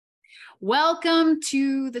Welcome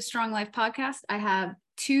to the Strong Life podcast. I have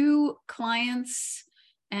two clients,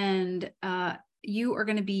 and you are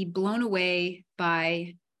going to be blown away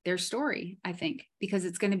by their story, I think, because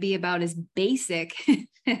it's going to be about as basic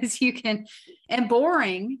as you can and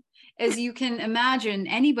boring as you can imagine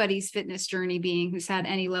anybody's fitness journey being who's had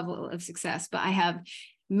any level of success. But I have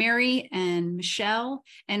Mary and Michelle,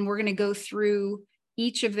 and we're going to go through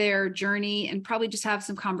each of their journey and probably just have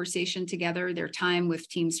some conversation together, their time with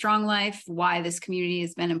Team Strong Life, why this community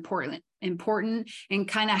has been important, and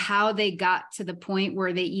kind of how they got to the point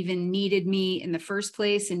where they even needed me in the first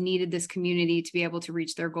place and needed this community to be able to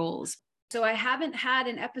reach their goals. So I haven't had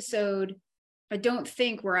an episode, I don't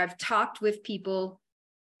think, where I've talked with people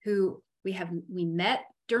who we met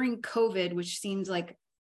during COVID, which seems like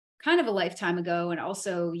kind of a lifetime ago, and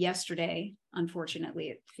also yesterday, unfortunately,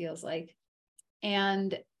 it feels like.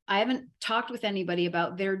 And I haven't talked with anybody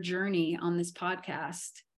about their journey on this podcast.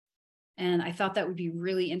 And I thought that would be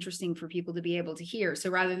really interesting for people to be able to hear. So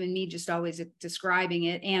rather than me just always describing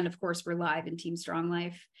it, and of course, we're live in Team Strong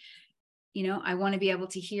Life, I want to be able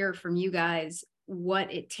to hear from you guys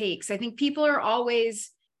what it takes. I think people are always,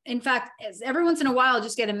 in fact, every once in a while, I'll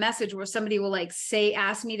just get a message where somebody will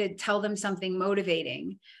ask me to tell them something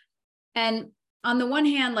motivating. And on the one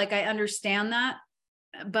hand, I understand that,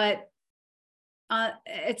 but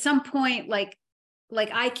at some point,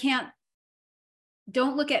 I can't,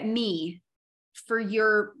 don't look at me for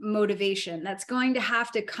your motivation. That's going to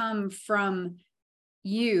have to come from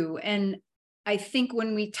you. And I think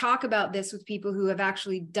when we talk about this with people who have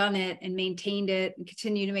actually done it and maintained it and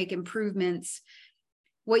continue to make improvements,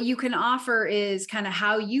 what you can offer is kind of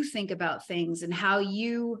how you think about things and how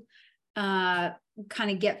you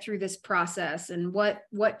kind of get through this process and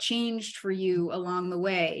what changed for you along the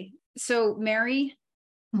way. So Mary,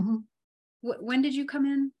 when did you come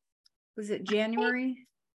in? Was it January?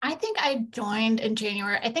 I think I joined in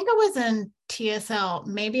January. I think I was in TSL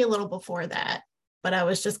maybe a little before that, but I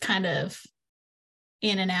was just kind of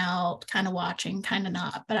in and out, kind of watching, kind of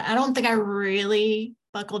not. But I don't think I really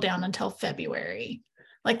buckled down until February,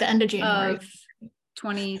 like the end of January. Of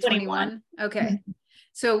 2021? Okay.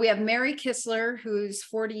 So we have Mary Kistler, who's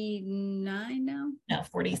 49 now? No,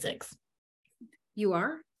 46. You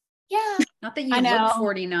are? Yeah. Not that you look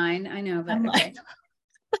 49. I know, but okay.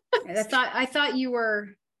 I thought you were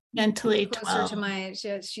mentally closer 12. To my age.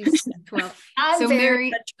 Yeah, she's 12. I'm so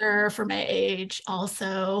very mature for my age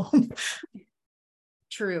also.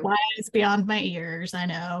 True. Wise beyond my ears, I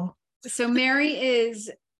know. So Mary is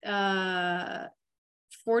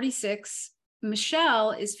 46.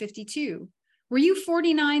 Michelle is 52. Were you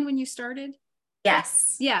 49 when you started?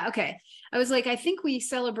 Yes. Yeah. Okay. I was I think we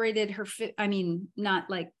celebrated her. Not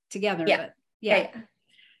together, but yeah. Right.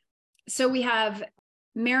 So we have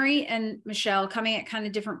Mary and Michelle coming at kind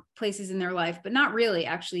of different places in their life, but not really,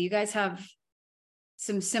 actually. You guys have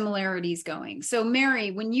some similarities going. So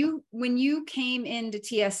Mary, when you came into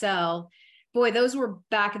TSL, boy, those were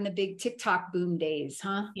back in the big TikTok boom days,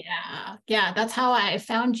 huh? Yeah. That's how I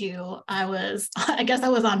found you. I guess I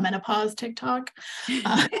was on menopause TikTok.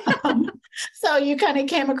 So you kind of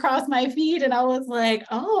came across my feed and I was like,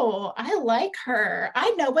 oh, I like her.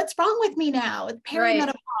 I know what's wrong with me now. It's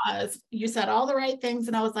perimenopause. Right. You said all the right things.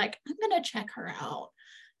 And I was like, I'm going to check her out.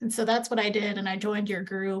 And so that's what I did. And I joined your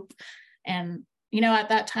group. And, at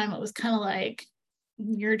that time, it was kind of like,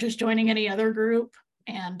 you're just joining any other group.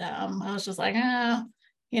 And I was just like, I'm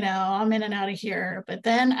in and out of here. But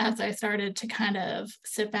then as I started to kind of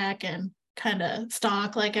sit back and kind of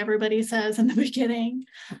stalk, like everybody says in the beginning,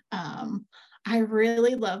 I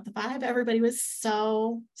really loved the vibe. Everybody was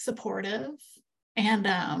so supportive. And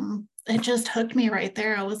it just hooked me right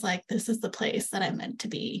there. I was like, this is the place that I'm meant to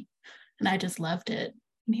be. And I just loved it.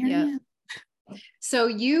 And here I am. So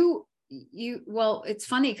well, it's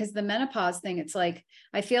funny because the menopause thing, it's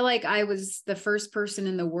I feel like I was the first person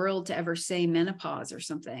in the world to ever say menopause or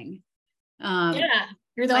something.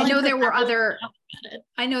 You're the I know there were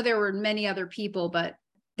I know there were many other people, but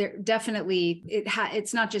there definitely,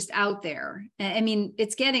 it's not just out there. I mean,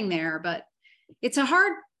 it's getting there, but it's a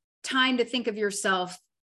hard time to think of yourself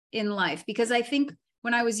in life, because I think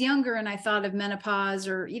when I was younger and I thought of menopause,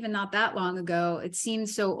 or even not that long ago, it seemed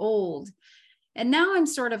so old. And now I'm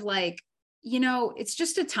sort of it's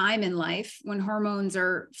just a time in life when hormones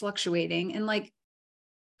are fluctuating. And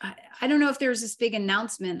I don't know if there's this big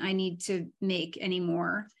announcement I need to make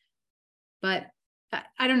anymore, but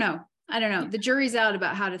I don't know. The jury's out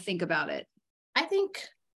about how to think about it. I think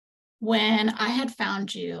when I had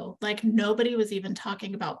found you, nobody was even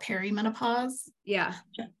talking about perimenopause. Yeah.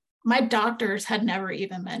 My doctors had never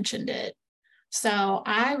even mentioned it. So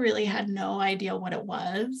I really had no idea what it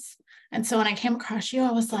was. And so when I came across you,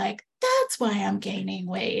 I was like, that's why I'm gaining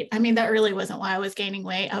weight. I mean, that really wasn't why I was gaining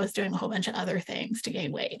weight. I was doing a whole bunch of other things to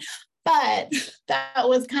gain weight. But that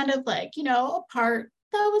was kind of like, a part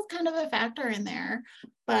that was kind of a factor in there.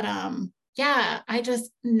 But yeah,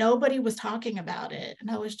 nobody was talking about it. And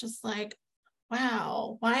I was just like,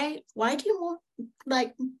 wow, why do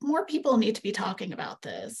more people need to be talking about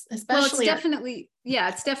this, especially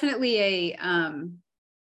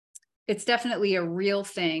it's definitely a real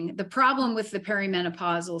thing. The problem with the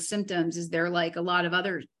perimenopausal symptoms is they're like a lot of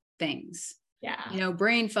other things. Yeah.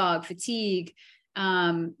 Brain fog, fatigue,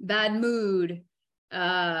 bad mood,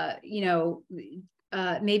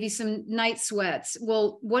 maybe some night sweats.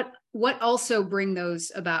 Well, what also bring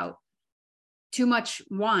those about? Too much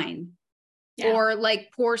wine, or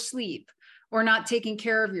like poor sleep, or not taking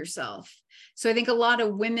care of yourself. So I think a lot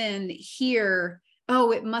of women hear,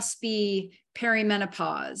 oh, it must be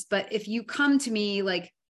perimenopause. But if you come to me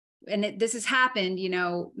this has happened,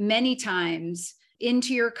 many times,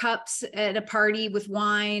 into your cups at a party with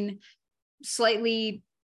wine, slightly,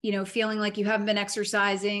 feeling like you haven't been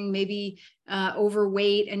exercising, maybe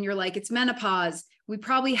overweight, and you're like, it's menopause. We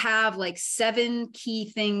probably have like 7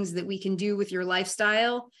 key things that we can do with your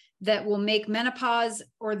lifestyle that will make menopause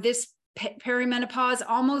or this perimenopause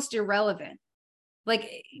almost irrelevant.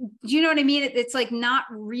 Like, do you know what I mean? It's like, not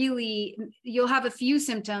really. You'll have a few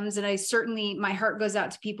symptoms, and my heart goes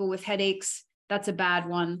out to people with headaches. That's a bad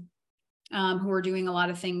one. Who are doing a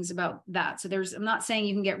lot of things about that. So I'm not saying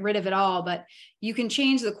you can get rid of it all, but you can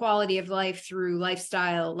change the quality of life through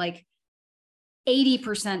lifestyle, like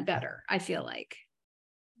 80% better, I feel like.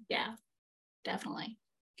 Yeah, definitely.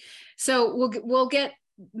 So we'll get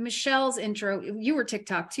Michelle's intro. You were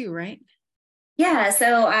TikTok too, right? Yeah.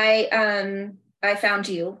 So I found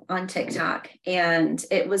you on TikTok, and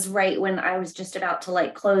it was right when I was just about to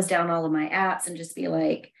like close down all of my apps and just be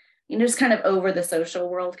like, just kind of over the social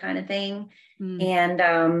world kind of thing. And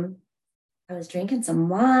I was drinking some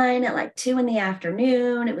wine at like 2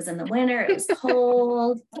 PM. It was in the winter, it was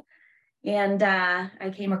cold. And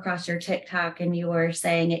I came across your TikTok, and you were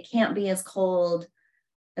saying it can't be as cold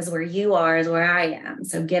as where you are as where I am.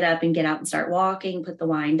 So get up and get out and start walking, put the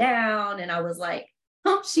wine down. And I was like,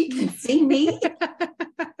 oh, she can see me.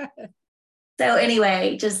 So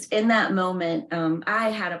anyway, just in that moment, I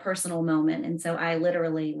had a personal moment. And so I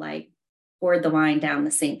literally like poured the wine down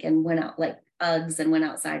the sink and went out like Uggs and went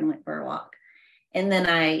outside and went for a walk. And then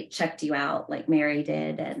I checked you out like Mary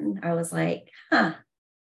did. And I was like, all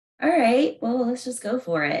right, well, let's just go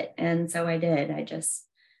for it. And so I did. I just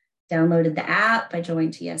downloaded the app. I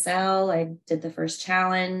joined TSL. I did the first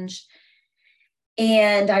challenge.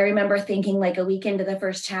 And I remember thinking like a week into the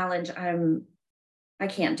first challenge, I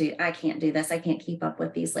can't do this. I can't keep up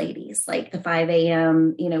with these ladies. Like the 5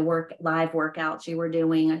 a.m., live workouts you were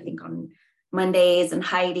doing, I think on Mondays, and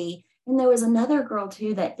Heidi. And there was another girl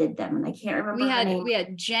too that did them. And I can't remember her name. We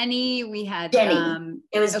had Jenny. We had Jenny.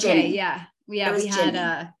 It was okay, Jenny. Yeah. We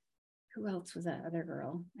had who else was that other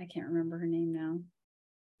girl? I can't remember her name now.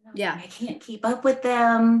 Yeah. I can't keep up with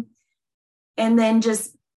them. And then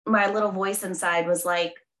just my little voice inside was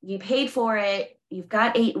like, you paid for it. You've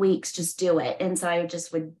got 8 weeks, just do it. And so I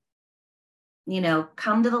just would,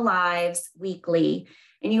 come to the lives weekly,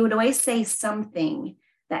 and you would always say something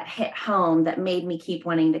that hit home that made me keep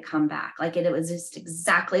wanting to come back. Like it was just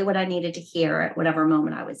exactly what I needed to hear at whatever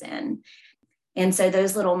moment I was in. And so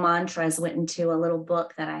those little mantras went into a little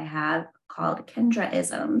book that I have called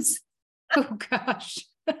Kendra-isms. Oh gosh,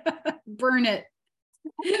 burn it.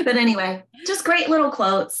 But anyway, just great little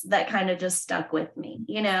quotes that kind of just stuck with me,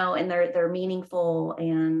 and they're meaningful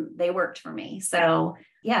and they worked for me. So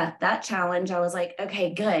yeah, that challenge, I was like,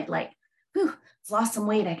 okay, good. Like, whew, lost some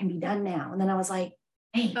weight. I can be done now. And then I was like,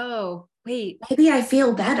 hey, oh, wait, maybe I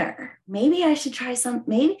feel better. Maybe I should try I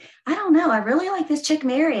don't know. I really like this chick,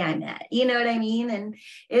 Mary, I met, you know what I mean? And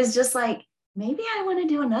it was just like, maybe I want to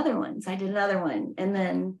do another one. So I did another one. And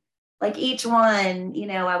then like each one,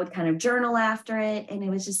 I would kind of journal after it. And it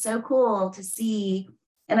was just so cool to see.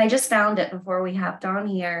 And I just found it before we hopped on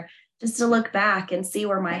here, just to look back and see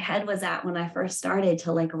where my head was at when I first started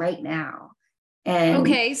to like right now. And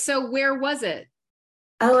okay, so where was it?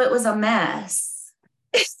 Oh, it was a mess.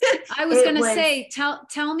 I was going to say,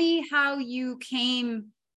 tell me how you came,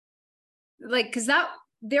 like, because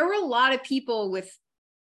there were a lot of people with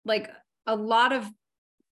like a lot of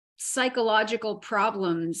psychological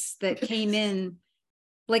problems that came in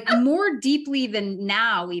like more deeply than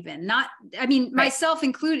now, even not, I mean, myself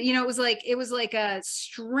included, it was like a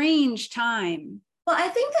strange time. Well, I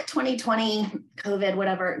think that 2020, COVID,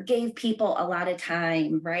 whatever, gave people a lot of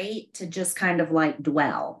time, right? To just kind of like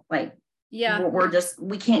dwell, like, Yeah,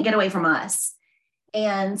 we can't get away from us.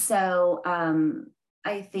 And so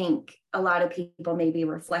I think a lot of people maybe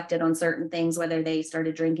reflected on certain things, whether they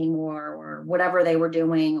started drinking more or whatever they were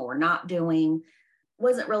doing or not doing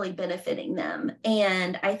wasn't really benefiting them.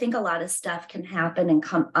 And I think a lot of stuff can happen and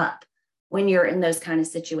come up when you're in those kind of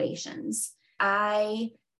situations.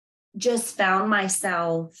 I just found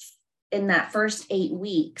myself in that first 8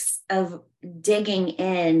 weeks of digging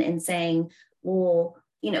in and saying, well,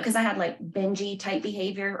 you know, because I had like bingy type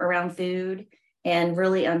behavior around food and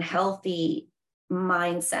really unhealthy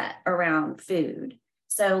mindset around food.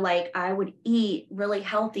 So like I would eat really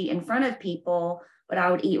healthy in front of people, but I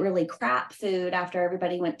would eat really crap food after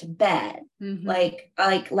everybody went to bed. mm-hmm. Like,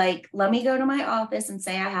 let me go to my office and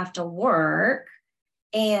say I have to work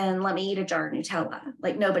and let me eat a jar of Nutella.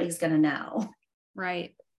 Like nobody's going to know.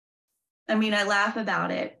 Right. I mean, I laugh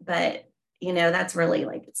about it, but you know, that's really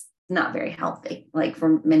like, it's not very healthy, like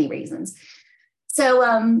for many reasons. So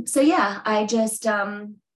yeah, I just, I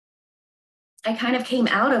kind of came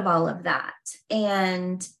out of all of that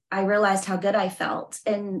and I realized how good I felt.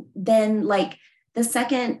 And then like the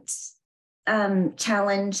second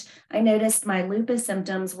challenge, I noticed my lupus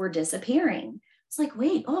symptoms were disappearing. It's like,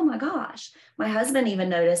 wait, oh my gosh. My husband even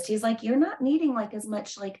noticed, he's like, you're not needing like as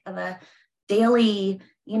much like of a daily,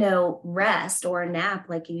 you know, rest or a nap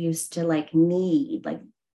like you used to like need. Like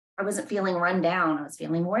I wasn't feeling run down. I was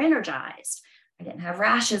feeling more energized. I didn't have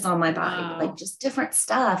rashes on my body, Wow. like just different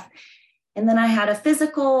stuff. And then I had a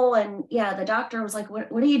physical and yeah, the doctor was like,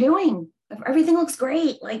 what are you doing? Everything looks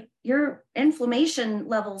great. Like your inflammation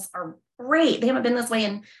levels are great. They haven't been this way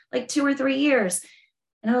in like 2 or 3 years.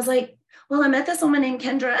 And I was like, well, I met this woman named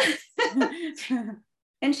Kendra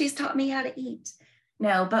and she's taught me how to eat.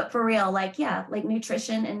 No, but for real, like, yeah, like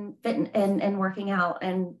nutrition and fit and working out.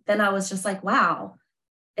 And then I was just like, wow,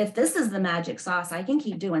 if this is the magic sauce, I can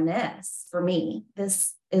keep doing this for me.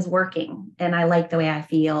 This is working and I like the way I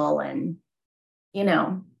feel. And, you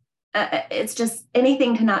know, it's just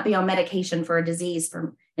anything to not be on medication for a disease,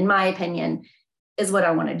 in my opinion, is what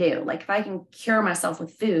I want to do. Like if I can cure myself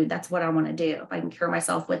with food, that's what I want to do. If I can cure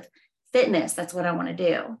myself with fitness, that's what I want to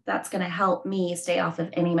do. That's going to help me stay off of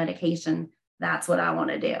any medication. That's what I want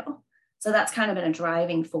to do. So that's kind of been a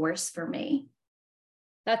driving force for me.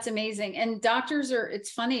 That's amazing. And doctors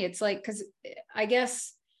it's funny. It's like, because I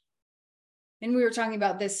guess, and we were talking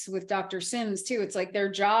about this with Dr. Sims too. It's like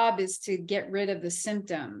their job is to get rid of the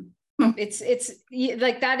symptom. It's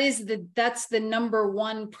like that's the number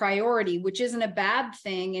one priority, which isn't a bad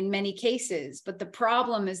thing in many cases. But the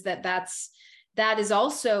problem is that is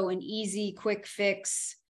also an easy, quick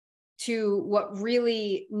fix to what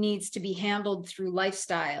really needs to be handled through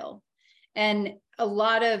lifestyle. And a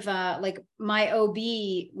lot of like my OB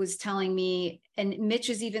was telling me, and Mitch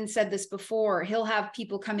has even said this before, he'll have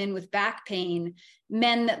people come in with back pain,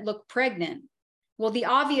 men that look pregnant. Well, the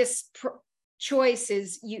obvious choice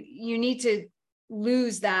is you need to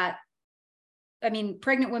lose that. I mean,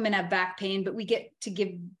 pregnant women have back pain, but we get to give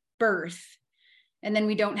birth. And then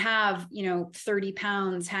we don't have, 30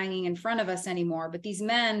 pounds hanging in front of us anymore. But these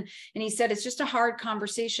men, and he said, it's just a hard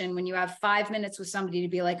conversation when you have 5 minutes with somebody to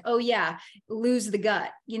be like, oh yeah, lose the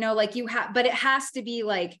gut, like but it has to be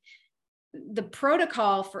like the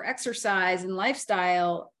protocol for exercise and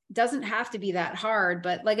lifestyle doesn't have to be that hard.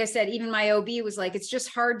 But like I said, even my OB was like, it's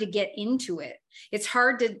just hard to get into it. It's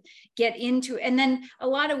hard to get into. And then a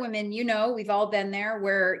lot of women, we've all been there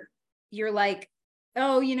where you're like,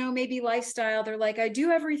 oh, maybe lifestyle. They're like, I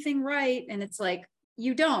do everything right. And it's like,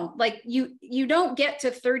 you don't you don't get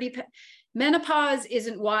to 30. Menopause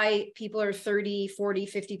isn't why people are 30, 40,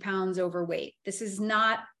 50 pounds overweight. This is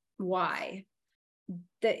not why.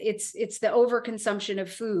 It's the overconsumption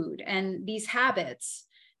of food and these habits.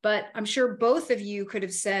 But I'm sure both of you could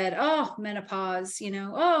have said, oh, menopause,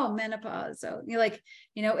 oh, menopause. So you're like,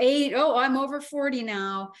 8, oh, I'm over 40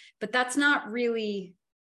 now. But that's not really,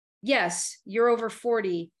 yes, you're over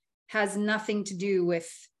 40 has nothing to do with,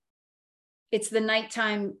 it's the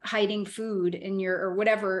nighttime hiding food in your, or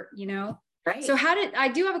whatever, Right. So I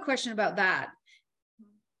do have a question about that.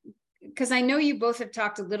 Because I know you both have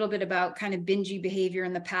talked a little bit about kind of bingy behavior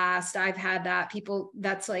in the past. I've had that. People,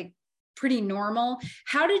 that's like pretty normal.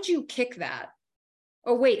 How did you kick that?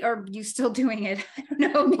 Oh, wait, are you still doing it? I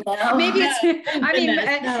don't know. Maybe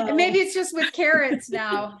it's, maybe it's just with carrots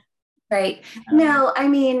now. Right. No, I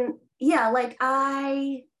mean, yeah, like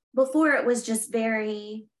before it was just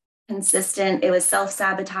very consistent. It was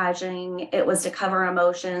self-sabotaging. It was to cover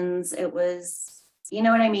emotions. It was, you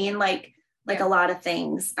know what I mean? Like like a lot of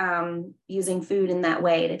things, using food in that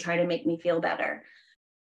way to try to make me feel better.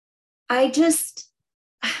 I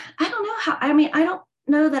don't know how, I don't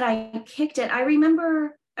know that I kicked it. I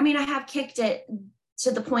remember, I have kicked it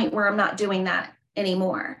to the point where I'm not doing that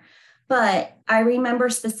anymore. But I remember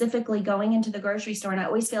specifically going into the grocery store, and I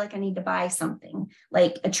always feel like I need to buy something,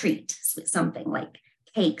 like a treat, something like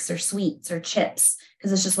cakes or sweets or chips,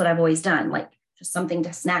 because it's just what I've always done, like just something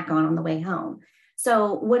to snack on the way home.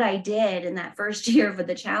 So what I did in that first year of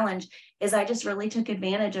the challenge is I just really took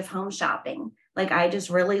advantage of home shopping. Like I just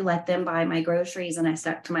really let them buy my groceries, and I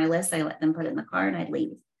stuck to my list. I let them put it in the car and I'd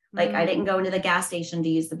leave. Like I didn't go into the gas station to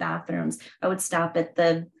use the bathrooms. I would stop at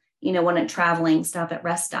when I'm traveling, stop at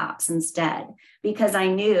rest stops instead, because I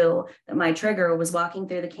knew that my trigger was walking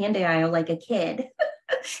through the candy aisle like a kid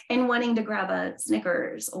and wanting to grab a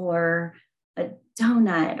Snickers or a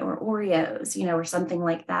donut or Oreos, or something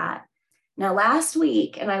like that. Now, last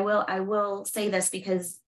week, and I will say this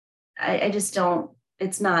because I just don't,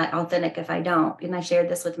 it's not authentic if I don't. And I shared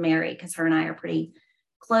this with Mary because her and I are pretty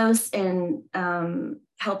close in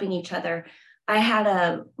helping each other. I had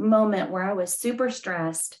a moment where I was super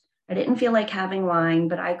stressed. I didn't feel like having wine,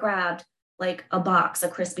 but I grabbed like a box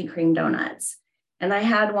of Krispy Kreme donuts, and I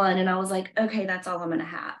had one, and I was like, okay, that's all I'm going to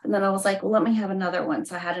have. And then I was like, well, let me have another one.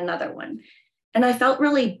 So I had another one, and I felt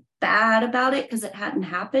really bad about it because it hadn't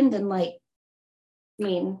happened in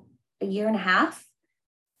a year and a half.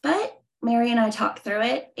 But Mary and I talked through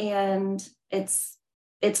it, and it's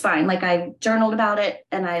fine. Like I journaled about it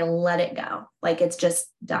and I let it go. Like it's just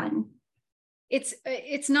done.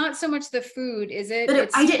 It's not so much the food, is it?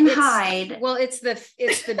 But I didn't hide. Well, it's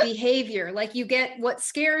the behavior. Like you get, what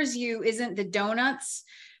scares you isn't the donuts.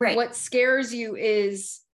 Right. What scares you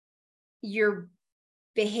is your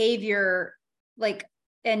behavior, like,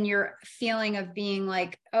 and your feeling of being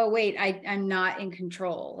like, oh wait, I'm not in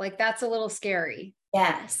control. Like that's a little scary.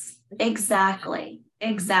 Yes, exactly.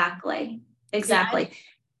 Yeah.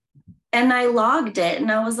 And I logged it, and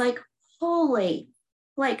I was like, holy,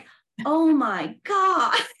 like, oh my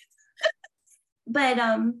God. But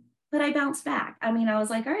I bounced back. I was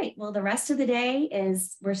like, all right, well, the rest of the day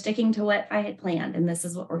is we're sticking to what I had planned, and this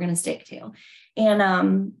is what we're going to stick to.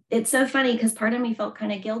 And it's so funny because part of me felt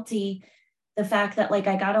kind of guilty, the fact that like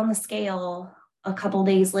I got on the scale a couple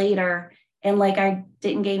days later and like I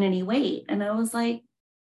didn't gain any weight. And I was like,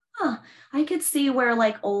 I could see where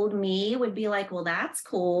like old me would be like, well, that's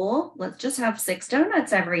cool. Let's just have 6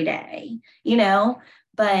 donuts every day,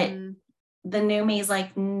 but the new me is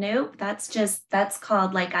like, nope, that's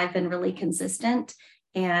called like, I've been really consistent,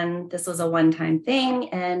 and this was a one-time thing.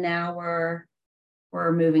 And now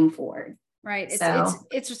we're moving forward. Right. So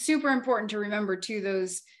it's super important to remember too,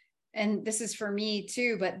 those, and this is for me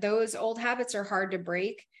too, but those old habits are hard to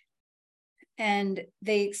break, and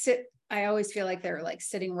I always feel like they're like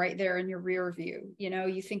sitting right there in your rear view.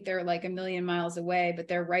 You think they're like a million miles away, but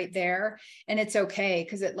they're right there, and it's okay.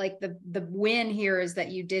 Cause it like the win here is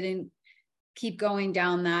that you didn't keep going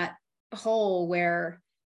down that hole where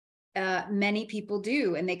many people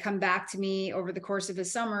do. And they come back to me over the course of a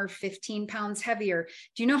summer, 15 pounds heavier.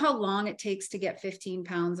 Do you know how long it takes to get 15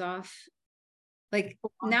 pounds off? Like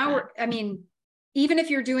now even if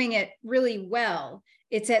you're doing it really well,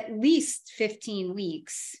 it's at least 15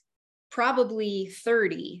 weeks, probably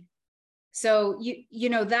 30. So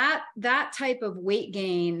that type of weight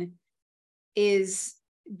gain is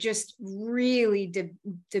just really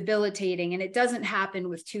debilitating, and it doesn't happen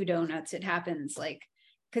with 2 donuts. It happens like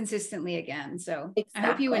consistently again. So exactly. I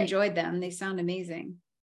hope you enjoyed them. They sound amazing.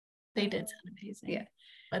 They did sound amazing. Yeah,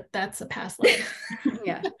 but that's a past life.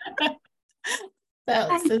 Yeah.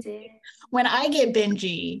 So when I get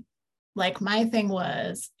bingy, like my thing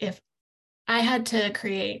was, if I had to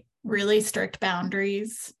create really strict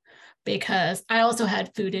boundaries, because I also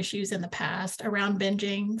had food issues in the past around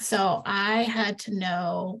binging. So I had to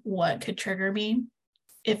know what could trigger me.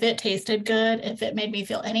 If it tasted good, if it made me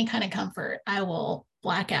feel any kind of comfort, I will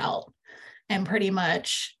black out and pretty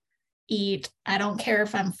much eat. I don't care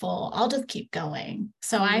if I'm full, I'll just keep going.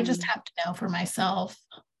 So I just have to know for myself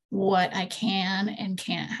what I can and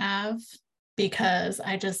can't have, because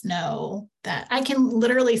I just know that I can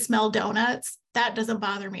literally smell donuts. That doesn't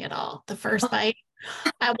bother me at all. The first bite,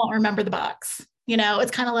 I won't remember the box.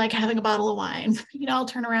 It's kind of like having a bottle of wine. I'll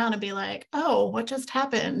turn around and be like, oh, what just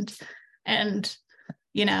happened? And,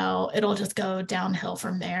 it'll just go downhill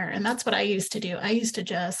from there. And that's what I used to do. I used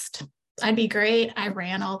to I'd be great. I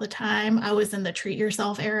ran all the time. I was in the treat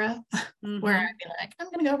yourself era where I'd be like, I'm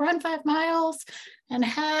going to go run 5 miles and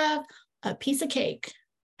have a piece of cake.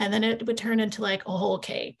 And then it would turn into like a whole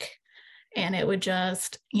cake. And it would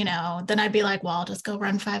just, then I'd be like, well, I'll just go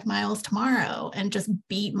run 5 miles tomorrow and just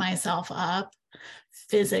beat myself up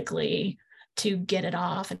physically to get it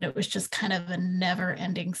off. And it was just kind of a never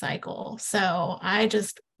ending cycle. So I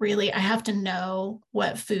have to know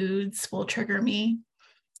what foods will trigger me.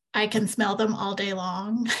 I can smell them all day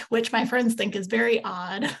long, which my friends think is very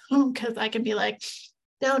odd because I can be like,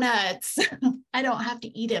 donuts. I don't have to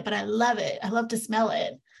eat it, but I love it. I love to smell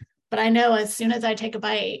it. But I know as soon as I take a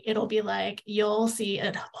bite, it'll be like, you'll see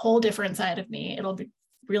a whole different side of me. It'll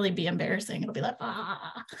really be embarrassing. It'll be like,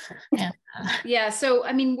 ah. And, yeah. So,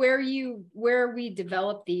 I mean, where we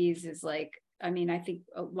develop these is like, I mean, I think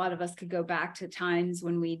a lot of us could go back to times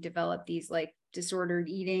when we developed these like disordered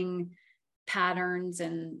eating patterns.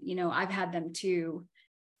 And, I've had them too,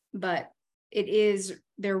 but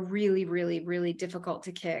they're really, really, really difficult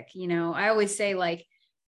to kick. I always say like,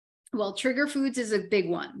 well, trigger foods is a big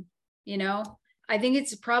one. I think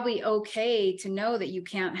it's probably okay to know that you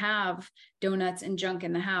can't have donuts and junk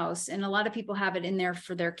in the house. And a lot of people have it in there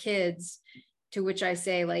for their kids, to which I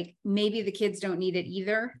say, like, maybe the kids don't need it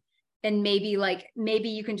either. And maybe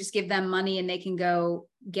you can just give them money and they can go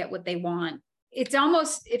get what they want. It's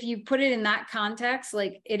almost, if you put it in that context,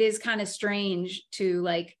 like it is kind of strange to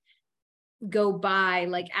like go buy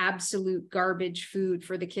like absolute garbage food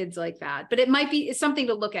for the kids like that. But it's something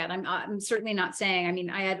to look at. I'm certainly not saying, I mean,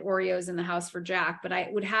 I had Oreos in the house for Jack, but I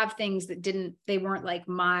would have things that they weren't like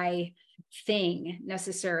my thing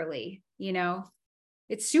necessarily,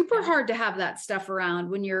 It's super hard to have that stuff around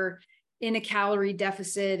when you're in a calorie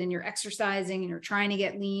deficit and you're exercising and you're trying to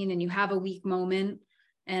get lean and you have a weak moment.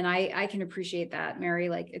 And I can appreciate that, Mary.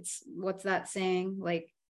 Like, what's that saying?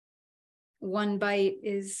 Like, one bite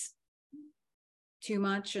is too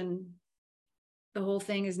much and the whole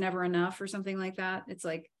thing is never enough, or something like that. It's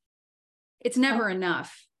like, it's never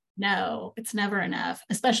enough. No, it's never enough,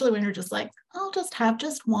 especially when you're just like, I'll just have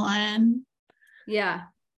just one. Yeah.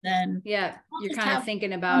 Then yeah, you're kind of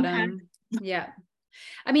thinking about them. Yeah.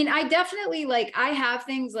 I mean, I definitely I have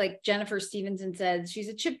things like Jennifer Stevenson said, she's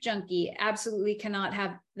a chip junkie, absolutely cannot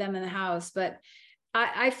have them in the house. But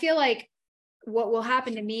I feel like what will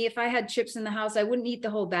happen to me if I had chips in the house, I wouldn't eat the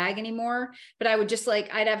whole bag anymore, but I would just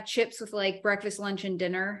I'd have chips with like breakfast, lunch, and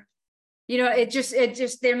dinner. It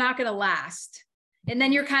just, they're not going to last. And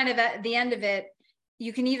then you're kind of at the end of it.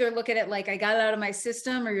 You can either look at it like I got it out of my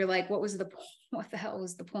system, or you're like, what the hell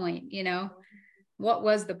was the point? What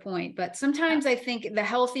was the point? But sometimes I think the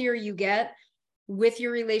healthier you get with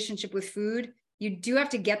your relationship with food, you do have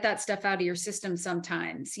to get that stuff out of your system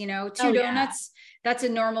sometimes. 2 donuts, that's a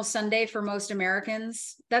normal Sunday for most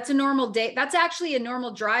Americans. That's a normal day. That's actually a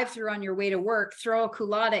normal drive-through on your way to work. Throw a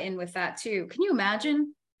culotta in with that too. Can you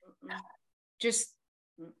imagine? Just,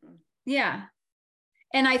 yeah.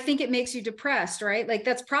 And I think it makes you depressed, right? Like,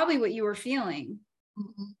 that's probably what you were feeling.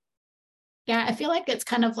 Yeah, I feel like it's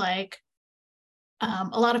kind of like,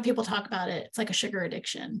 a lot of people talk about it. It's like a sugar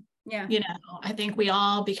addiction. Yeah. I think we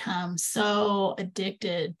all become so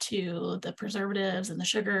addicted to the preservatives and the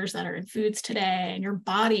sugars that are in foods today, and your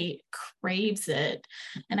body craves it.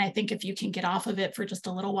 And I think if you can get off of it for just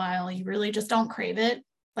a little while, you really just don't crave it.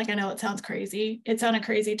 Like, I know it sounds crazy. It sounded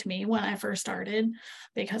crazy to me when I first started,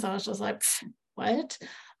 because I was just like, what?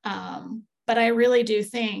 But I really do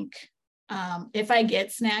think if I get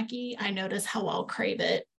snacky, I notice how I'll crave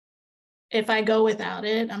it. If I go without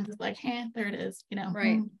it, I'm just like, there it is,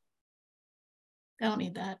 Right. I don't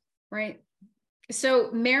need that. Right.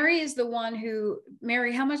 So Mary is the one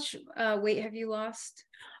Mary, how much weight have you lost?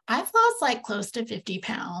 I've lost like close to 50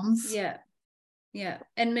 pounds. Yeah. Yeah.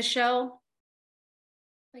 And Michelle,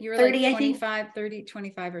 you were 30, like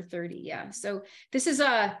 25 or 30. Yeah. So this is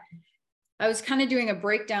I was kind of doing a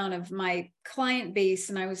breakdown of my client base,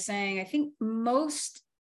 and I was saying, I think most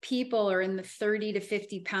people are in the 30 to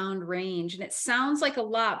 50 pound range. And it sounds like a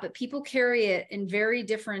lot, but people carry it in very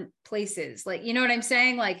different places. Like, you know what I'm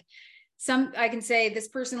saying? Like, I can say this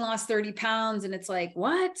person lost 30 pounds and it's like,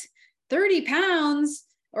 what? 30 pounds?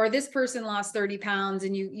 Or this person lost 30 pounds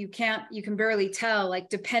and you can barely tell, like,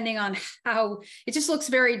 depending on how it just looks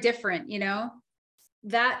very different,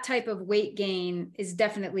 that type of weight gain is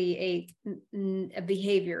definitely a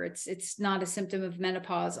behavior. It's not a symptom of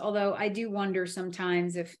menopause. Although I do wonder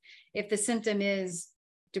sometimes if the symptom is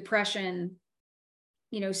depression,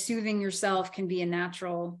 soothing yourself can be a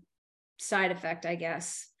natural side effect, I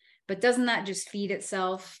guess. But doesn't that just feed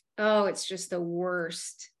itself? Oh, it's just the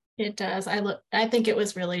worst. It does. I think it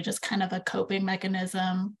was really just kind of a coping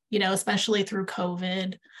mechanism, especially through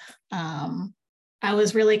COVID. I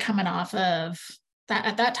was really coming off of that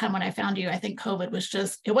at that time when I found you. I think COVID was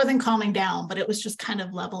it wasn't calming down, but it was just kind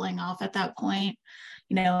of leveling off at that point.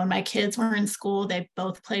 when my kids were in school, they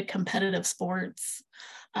both played competitive sports.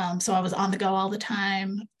 So I was on the go all the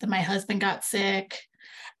time. Then my husband got sick,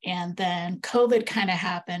 and then COVID kind of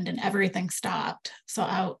happened and everything stopped. So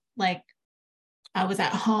I was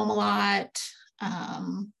at home a lot.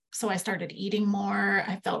 So I started eating more.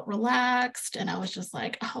 I felt relaxed, and I was just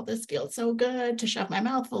like, oh, this feels so good to shove my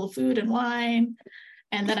mouth full of food and wine.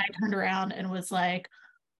 And then I turned around and was like,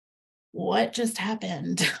 what just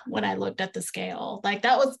happened when I looked at the scale? Like,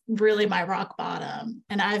 that was really my rock bottom.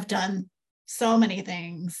 And I've done so many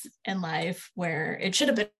things in life where it should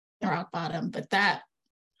have been rock bottom, but that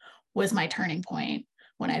was my turning point.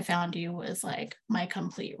 When I found you was like my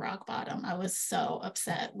complete rock bottom. I was so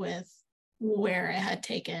upset with where I had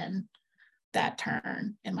taken that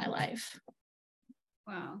turn in my life.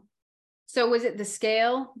 Wow. So was it the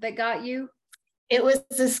scale that got you? It was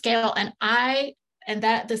the scale. And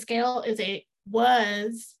that the scale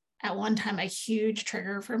was at one time a huge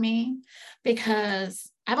trigger for me,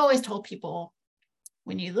 because I've always told people,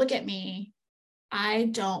 when you look at me, I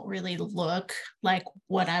don't really look like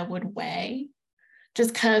what I would weigh,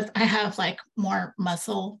 just because I have like more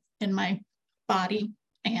muscle in my body,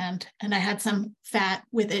 and I had some fat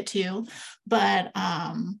with it too. But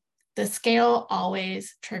the scale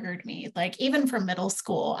always triggered me. Like, even from middle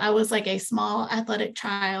school, I was like a small athletic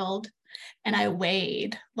child, and I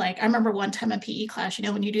weighed, like, I remember one time in PE class,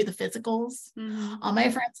 when you do the physicals, all my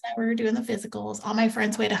friends that were doing the physicals, all my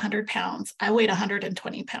friends weighed 100 pounds. I weighed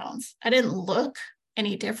 120 pounds. I didn't look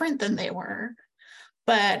any different than they were,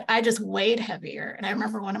 but I just weighed heavier. And I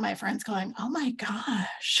remember one of my friends going, oh my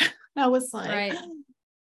gosh. I was like, right.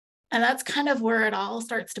 And that's kind of where it all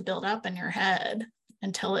starts to build up in your head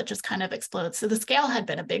until it just kind of explodes. So the scale had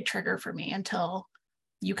been a big trigger for me until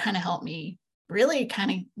you kind of helped me really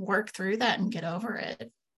kind of work through that and get over it.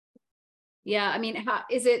 Yeah. I mean,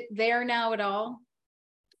 is it there now at all?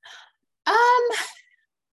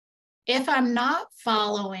 If I'm not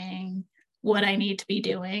following what I need to be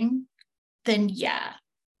doing, then yeah,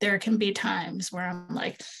 there can be times where I'm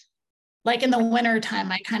like in the winter time,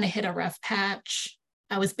 I kind of hit a rough patch.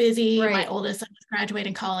 I was busy. Right. My oldest son was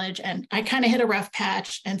graduating college, and I kind of hit a rough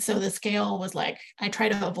patch. And so the scale was like, I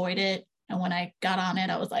tried to avoid it. And when I got on it,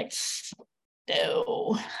 I was like,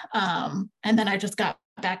 no. And then I just got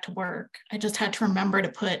back to work. I just had to remember to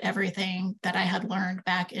put everything that I had learned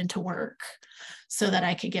back into work so that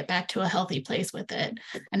I could get back to a healthy place with it.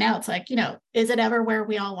 And now it's like, is it ever where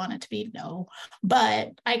we all want it to be? No,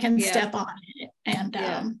 but I can step on it, and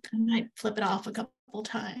I flip it off a couple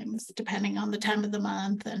times depending on the time of the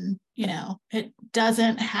month. And, it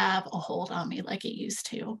doesn't have a hold on me like it used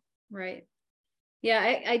to. Right.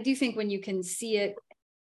 Yeah. I do think when you can see it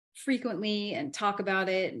frequently and talk about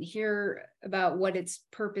it and hear about what its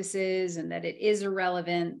purpose is and that it is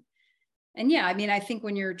irrelevant. And yeah, I mean, I think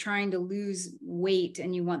when you're trying to lose weight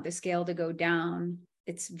and you want the scale to go down,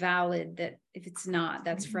 it's valid that if it's not,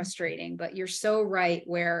 that's frustrating. But you're so right,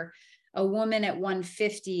 where a woman at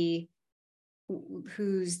 150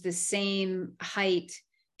 who's the same height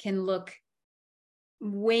can look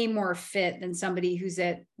way more fit than somebody who's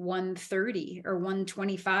at 130 or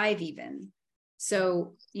 125 even.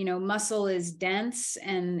 So, muscle is dense,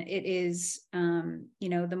 and it is,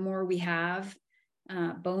 the more we have,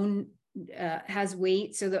 bone has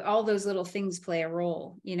weight. So that all those little things play a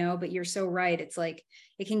role, but you're so right. It's like,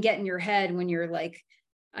 it can get in your head when you're like,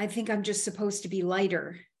 I think I'm just supposed to be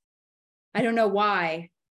lighter. I don't know why,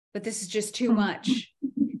 but this is just too much.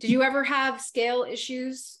 Did you ever have scale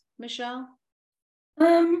issues, Michelle?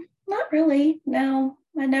 Not really. No,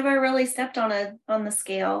 I never really stepped on the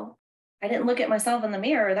scale. I didn't look at myself in the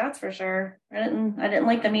mirror, that's for sure. I didn't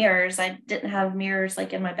like the mirrors. I didn't have mirrors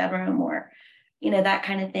like in my bedroom or, that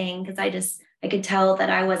kind of thing. Cause I could tell that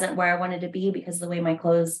I wasn't where I wanted to be because of the way my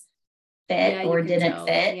clothes fit or didn't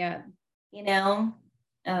fit. Yeah.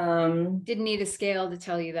 Didn't need a scale to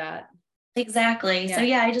tell you that. Exactly. Yeah. So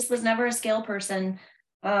yeah, I just was never a scale person.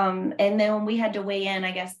 And then when we had to weigh in,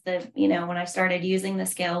 I guess when I started using the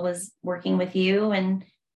scale was working with you, and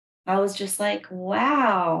I was just like,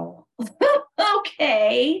 wow,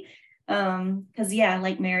 okay. Cause yeah,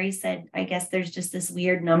 like Mary said, I guess there's just this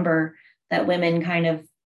weird number that women kind of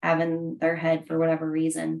have in their head for whatever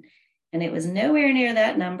reason. And it was nowhere near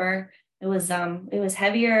that number. It was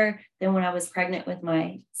heavier than when I was pregnant with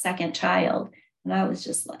my second child. And I was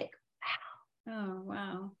just like, wow. Oh,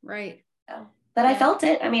 wow. Right. But I felt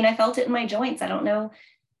it. I mean, I felt it in my joints. I don't know.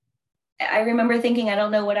 I remember thinking, I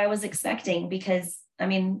don't know what I was expecting, because I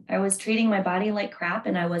mean, I was treating my body like crap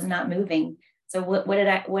and I was not moving. So what did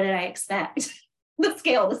I expect the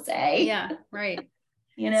scale to say? Yeah. Right.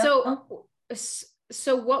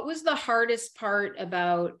 So what was the hardest part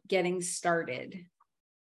about getting started?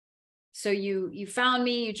 So you found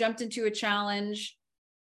me, you jumped into a challenge,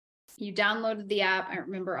 you downloaded the app. I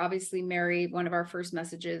remember obviously Mary, one of our first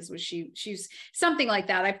messages was she's something like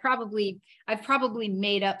that. I've probably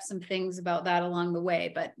made up some things about that along the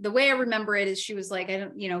way, but the way I remember it is she was like, I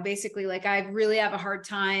don't, basically like, I really have a hard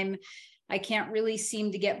time. I can't really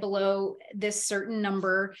seem to get below this certain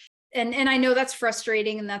number. And I know that's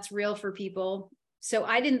frustrating and that's real for people. So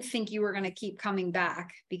I didn't think you were going to keep coming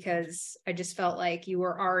back because I just felt like you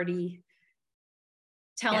were already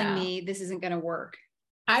telling me this isn't going to work.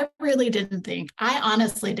 I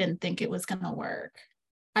honestly didn't think it was going to work.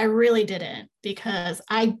 I really didn't, because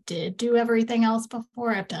I did do everything else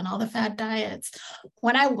before. I've done all the fad diets.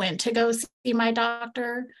 When I went to go see my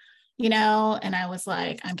doctor, and I was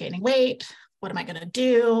like, I'm gaining weight. What am I going to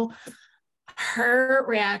do? Her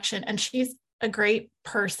reaction, and she's a great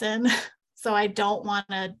person, so I don't want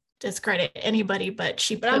to discredit anybody, but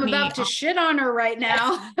I'm about to shit on her right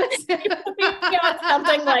now.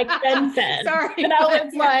 Something like fen-phen. Sorry. And I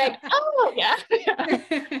was like, oh yeah.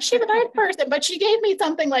 She's a nice person, but she gave me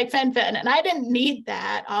something like fen-phen, and I didn't need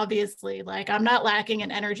that, obviously. Like, I'm not lacking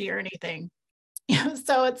in energy or anything.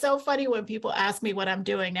 So it's so funny when people ask me what I'm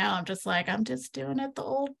doing now. I'm just like, I'm just doing it the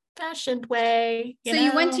old fashioned way.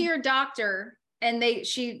 You went to your doctor and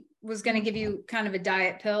she was going to give you kind of a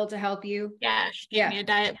diet pill to help you. Yeah. She gave me a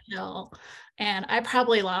diet pill, and I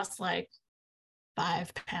probably lost like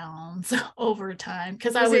 5 pounds over time,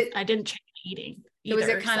 because I didn't change eating either. Was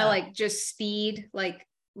it kind of like just speed?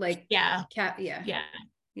 Yeah.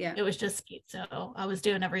 Yeah. It was just speed. So I was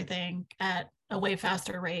doing everything at a way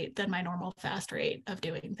faster rate than my normal fast rate of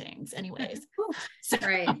doing things anyways. So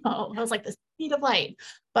right. I was like the speed of light.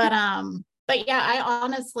 But yeah, I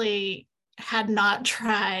honestly had not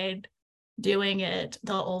tried doing it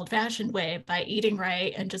the old fashioned way by eating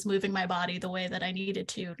right and just moving my body the way that I needed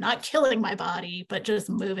to, not killing my body, but just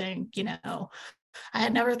moving, I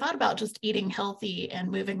had never thought about just eating healthy and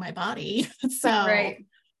moving my body. So right.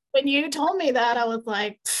 When you told me that, I was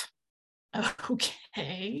like,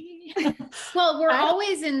 okay. Well, we're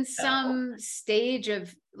always in some stage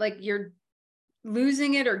of like, you're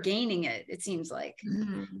losing it or gaining it. It seems like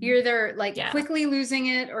you're either like quickly losing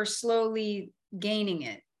it or slowly gaining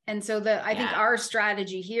it. And so I think our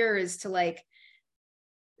strategy here is to like,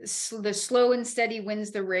 the slow and steady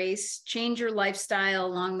wins the race. Change your lifestyle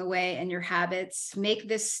along the way and your habits, make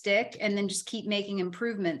this stick, and then just keep making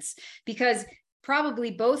improvements, because probably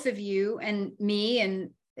both of you and me, and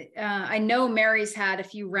I know Mary's had a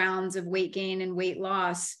few rounds of weight gain and weight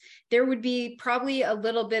loss. There would be probably a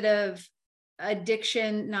little bit of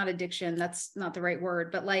not addiction, that's not the right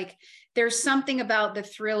word, but like there's something about the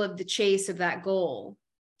thrill of the chase of that goal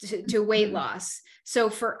to weight loss. So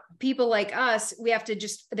for people like us, we have to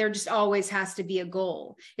there just always has to be a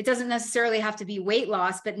goal. It doesn't necessarily have to be weight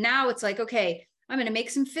loss, but now it's like, okay, I'm going to make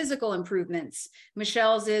some physical improvements.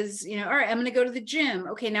 Michelle's is, all right, I'm going to go to the gym.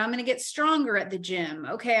 Okay, now I'm going to get stronger at the gym.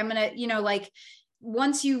 Okay, I'm going to, like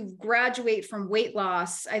once you graduate from weight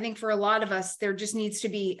loss, I think for a lot of us, there just needs to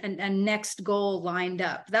be a next goal lined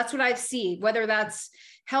up. That's what I see, whether that's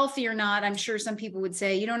healthy or not. I'm sure some people would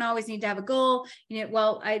say, you don't always need to have a goal.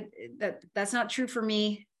 Well, that's not true for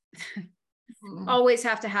me. Always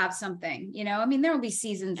have to have something, there will be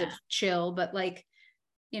seasons of chill, but like,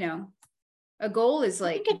 a goal is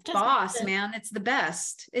like boss, man. It's the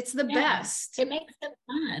best. It's the best. It makes it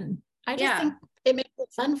fun. I just think it makes it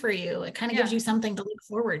fun for you. It kind of gives you something to look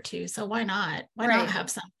forward to. So why not? Why not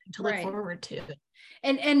have something to look forward to?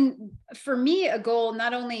 And for me, a goal,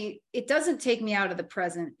 not only, it doesn't take me out of the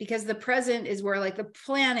present, because the present is where like the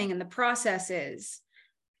planning and the process is,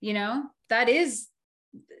 that is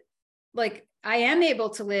like, I am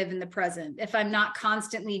able to live in the present if I'm not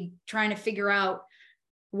constantly trying to figure out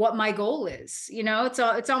what my goal is.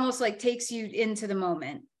 It's almost like takes you into the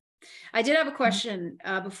moment. I did have a question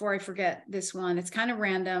before I forget this one. It's kind of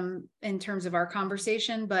random in terms of our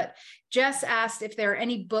conversation, but Jess asked if there are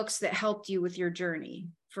any books that helped you with your journey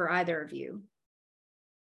for either of you.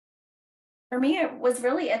 For me, it was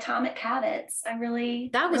really Atomic Habits. I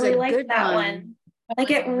really liked good that one.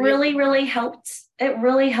 Like it really helped. It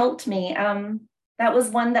really helped me. That was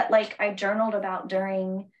one that like I journaled about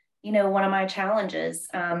during, one of my challenges.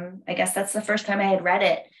 I guess that's the first time I had read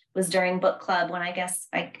it, was during book club, when I guess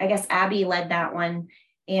Abby led that one.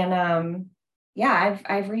 And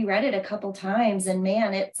I've reread it a couple times, and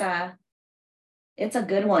man, it's a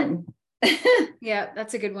good one. Yeah,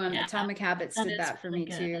 that's a good one. Atomic Habits did that for me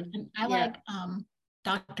too. And I like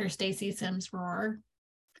Dr. Stacy Sims Roar.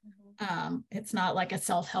 It's not like a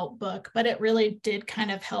self-help book, but it really did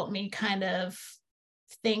kind of help me kind of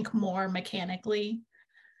think more mechanically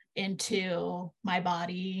into my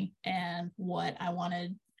body and what I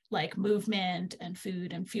wanted, like movement and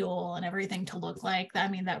food and fuel and everything to look like. I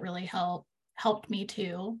mean, that really helped me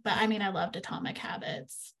too. But I mean, I loved Atomic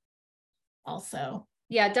Habits also.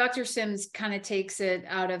 Yeah, Dr. Sims kind of takes it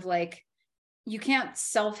out of like, you can't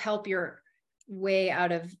self-help your way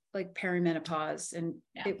out of like perimenopause. And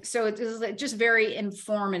so it was like just very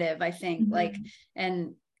informative, I think, like,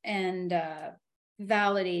 and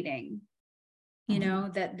validating, you know,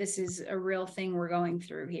 that this is a real thing we're going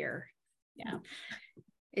through here. Yeah.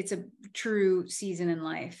 It's a true season in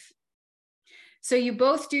life. So you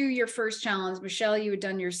both do your first challenge. Michelle, you had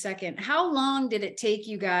done your second. How long did it take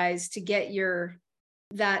you guys to get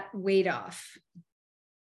that weight off?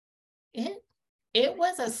 It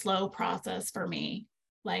was a slow process for me.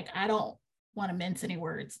 Like, I don't want to mince any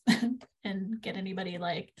words and get anybody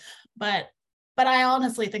like, but I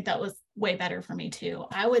honestly think that was way better for me too.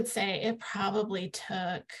 I would say it probably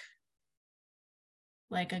took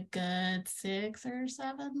like a good 6 or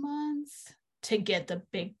 7 months to get the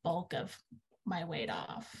big bulk of my weight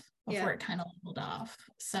off before it kind of leveled off.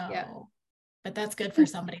 So, but that's good for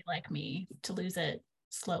somebody like me to lose it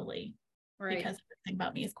slowly, right? Because everything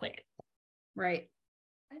about me is quick. Right.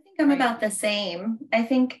 I think I'm about the same. I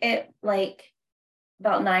think it like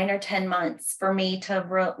about 9 or 10 months for me to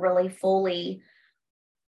really fully,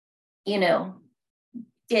 you know,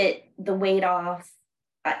 get the weight off.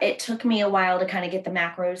 It took me a while to kind of get the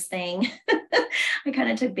macros thing. I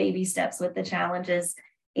kind of took baby steps with the challenges.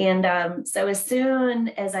 And so as soon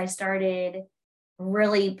as I started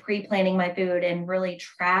really pre-planning my food and really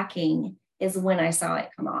tracking is when I saw it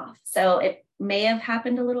come off. So it may have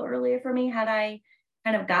happened a little earlier for me had I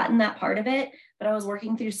kind of gotten that part of it, but I was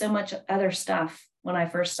working through so much other stuff when I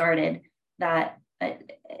first started that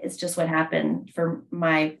it's just what happened for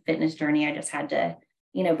my fitness journey. I just had to,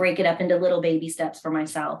 you know, break it up into little baby steps for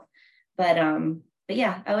myself. But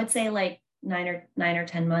yeah, I would say like 9 or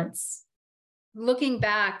 10 months. Looking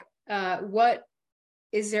back, what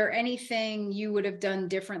is there anything you would have done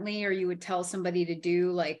differently or you would tell somebody to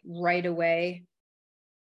do like right away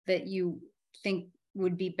that you think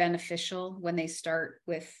would be beneficial when they start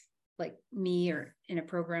with like me or in a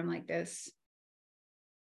program like this?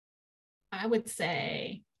 I would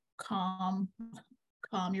say calm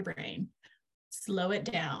your brain, slow it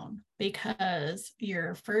down, because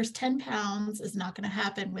your first 10 pounds is not going to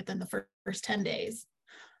happen within the first 10 days.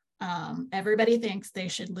 Everybody thinks they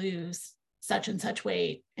should lose such and such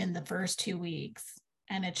weight in the first 2 weeks.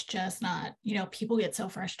 And it's just not, you know, people get so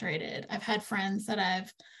frustrated. I've had friends that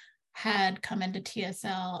I've had come into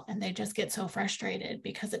TSL and they just get so frustrated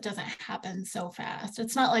because it doesn't happen so fast.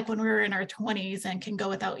 It's not like when we were in our 20s and can go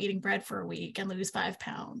without eating bread for a week and lose 5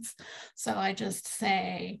 pounds. So I just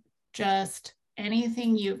say, just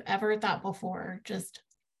anything you've ever thought before, just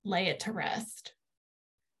lay it to rest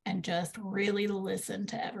and just really listen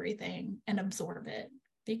to everything and absorb it,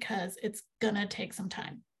 because it's gonna take some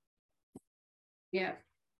time. Yeah.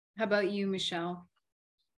 How about you, Michelle?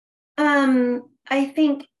 I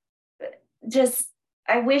think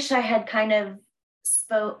I wish I had kind of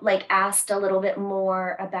asked a little bit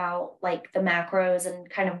more about like the macros and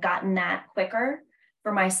kind of gotten that quicker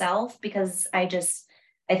for myself, because I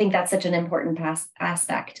think that's such an important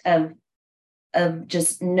aspect of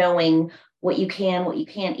just knowing what you can, what you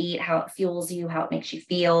can't eat, how it fuels you, how it makes you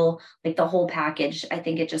feel, like the whole package. I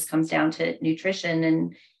think it just comes down to nutrition,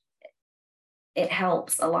 and it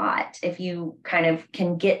helps a lot if you kind of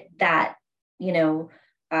can get that, you know,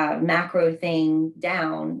 macro thing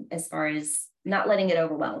down, as far as not letting it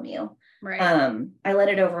overwhelm you. Right. I let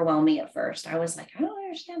it overwhelm me at first. I was like, I don't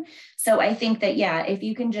understand. So I think that, yeah, if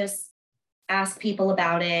you can just ask people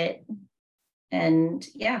about it, and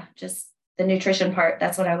just the nutrition part,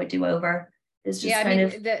 that's what I would do over, is just trying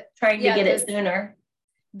to get it sooner.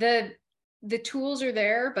 The tools are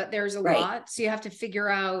there, but there's a lot. So you have to figure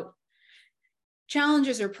out.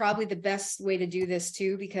 Challenges are probably the best way to do this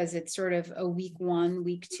too, because it's sort of a week 1,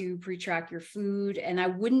 week 2, pre-track your food. And I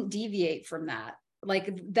wouldn't deviate from that.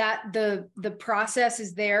 Like that, the process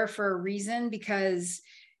is there for a reason, because,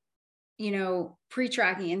 you know,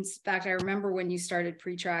 pre-tracking. In fact, I remember when you started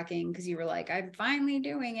pre-tracking, because you were like, I'm finally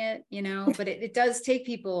doing it, you know, but it does take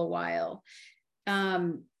people a while.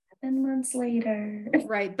 7 months later.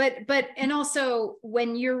 Right. But, and also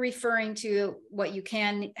when you're referring to what you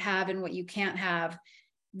can have and what you can't have,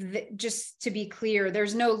 just to be clear,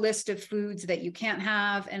 there's no list of foods that you can't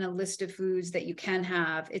have and a list of foods that you can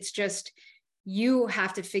have. It's just, you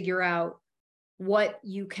have to figure out what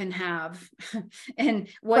you can have and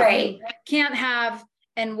what you can't have,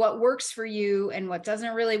 and what works for you and what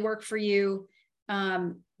doesn't really work for you.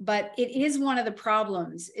 But it is one of the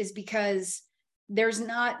problems, is because there's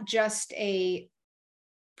not just a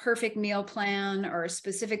perfect meal plan or a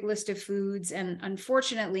specific list of foods. And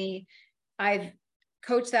unfortunately, I've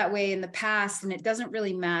coached that way in the past, and it doesn't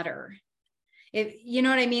really matter. If you know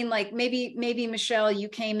what I mean, like maybe Michelle, you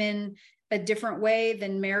came in a different way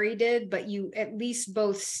than Mary did, but you at least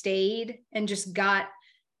both stayed and just got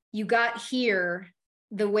here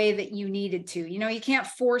the way that you needed to. You know, you can't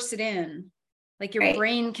force it in. Like your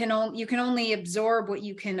brain you can only absorb what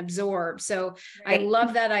you can absorb. So I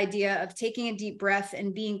love that idea of taking a deep breath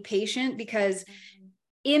and being patient, because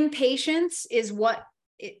impatience is what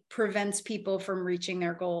it prevents people from reaching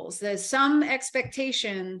their goals. There's some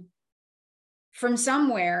expectation from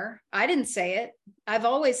somewhere. I didn't say it. I've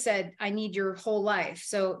always said, I need your whole life.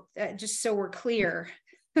 So just so we're clear,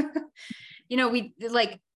 you know, we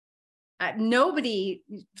like, nobody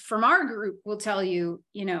from our group will tell you,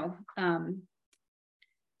 you know,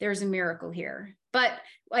 there's a miracle here. But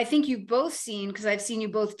I think you've both seen, because I've seen you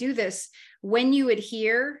both do this, when you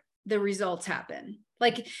adhere, the results happen.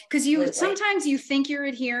 Like, because you sometimes you think you're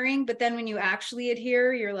adhering, but then when you actually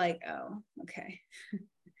adhere, you're like, oh, okay.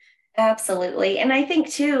 Absolutely. And I think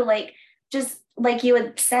too, like, just like you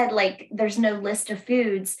had said, like, there's no list of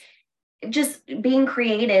foods. Just being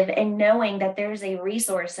creative and knowing that there's a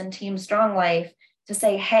resource in Team Strong Life to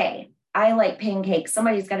say, hey, I like pancakes.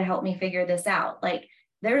 Somebody's got to help me figure this out. Like,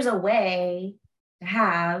 there's a way to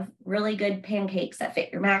have really good pancakes that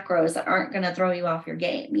fit your macros, that aren't going to throw you off your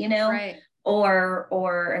game, you know, right.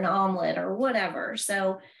 or an omelet or whatever.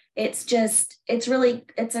 So it's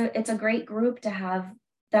a great group to have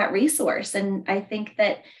that resource. And I think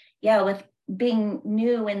that, yeah, with being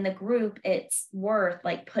new in the group, it's worth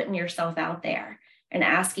like putting yourself out there and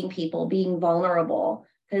asking people, being vulnerable,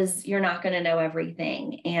 because you're not going to know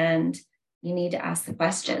everything and you need to ask the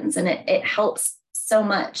questions. And it helps so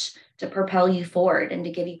much to propel you forward and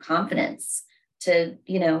to give you confidence to,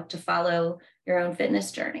 you know, to follow your own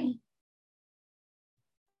fitness journey.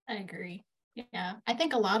 I agree. Yeah. I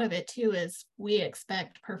think a lot of it too is we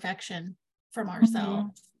expect perfection from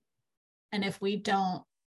ourselves. Mm-hmm. And if we don't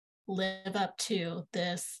live up to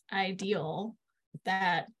this ideal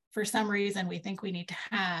that for some reason we think we need to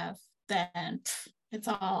have, then it's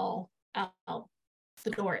all out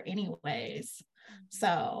the door anyways.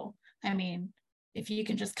 So, I mean, if you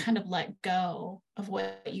can just kind of let go of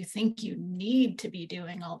what you think you need to be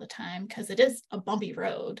doing all the time, because it is a bumpy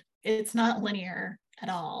road. It's not linear at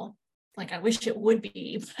all. Like, I wish it would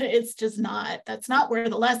be, but it's just not. That's not where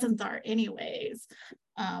the lessons are anyways.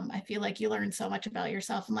 I feel like you learn so much about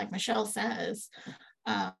yourself. And like Michelle says,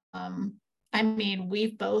 I mean,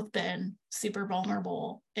 we've both been super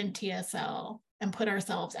vulnerable in TSL and put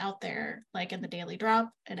ourselves out there, like in the daily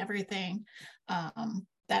drop and everything.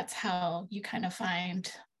 That's how you kind of find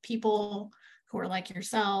people who are like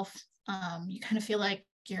yourself. You kind of feel like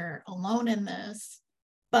you're alone in this,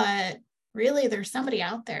 but really there's somebody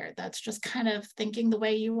out there that's just kind of thinking the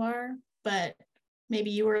way you are, but maybe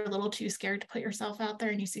you were a little too scared to put yourself out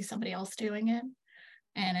there and you see somebody else doing it.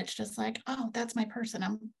 And it's just like, oh, that's my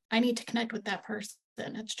person. I need to connect with that person.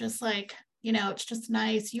 It's just like, you know, it's just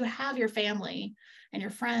nice. You have your family and your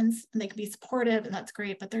friends and they can be supportive and that's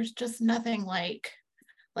great, but there's just nothing like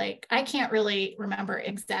I can't really remember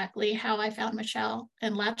exactly how I found Michelle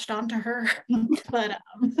and latched onto her,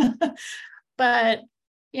 but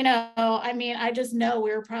you know, I mean, I just know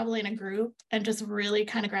we were probably in a group and just really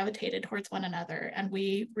kind of gravitated towards one another. And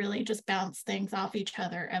we really just bounced things off each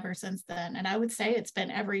other ever since then. And I would say it's been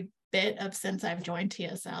every bit of since I've joined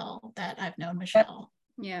TSL that I've known Michelle.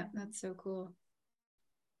 Yeah, that's so cool.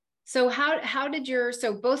 So how did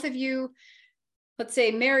so both of you, let's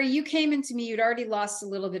say, Mary, you came into me, you'd already lost a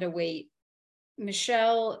little bit of weight.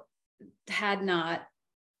 Michelle had not.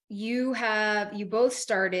 You both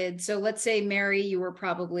started. So let's say, Mary, you were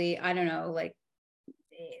probably, I don't know, like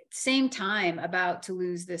same time about to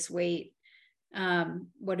lose this weight.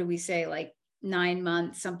 What do we say? Like 9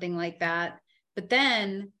 months, something like that. But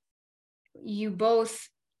then you both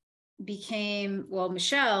became, well,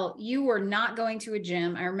 Michelle, you were not going to a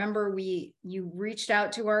gym. I remember you reached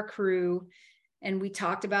out to our crew and we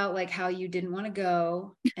talked about like how you didn't want to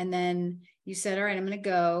go. And then you said, all right, I'm going to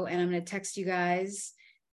go and I'm going to text you guys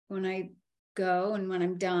when I go and when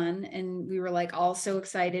I'm done. And we were like all so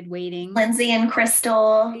excited, waiting. Lindsay and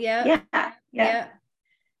Crystal. Yeah.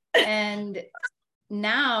 And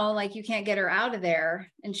now, like, you can't get her out of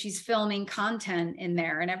there and she's filming content in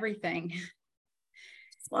there and everything.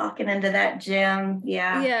 Just walking into that gym.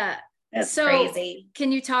 Yeah. That's so crazy.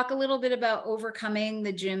 Can you talk a little bit about overcoming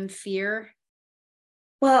the gym fear?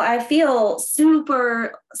 Well, I feel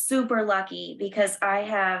super, super lucky because I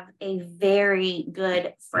have a very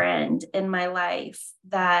good friend in my life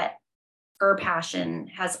that her passion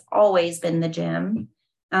has always been the gym.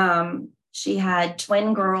 She had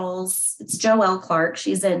twin girls. It's Joelle Clark.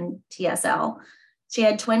 She's in TSL. She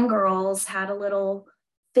had twin girls, had a little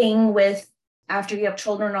thing with after you have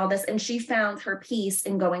children and all this, and she found her peace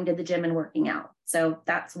in going to the gym and working out. So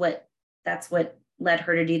that's what led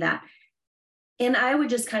her to do that. And I would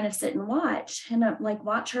just kind of sit and watch and like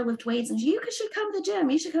watch her lift weights. And you should come to the gym.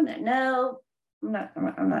 You should come there. No,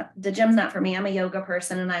 I'm not. The gym's not for me. I'm a yoga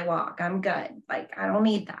person and I walk. I'm good. Like, I don't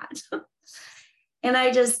need that. And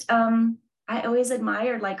I just, I always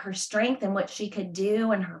admired like her strength and what she could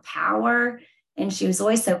do and her power. And she was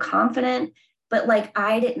always so confident. But like,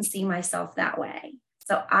 I didn't see myself that way.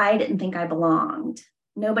 So I didn't think I belonged.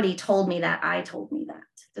 Nobody told me that. I told me that.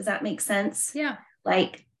 Does that make sense? Yeah.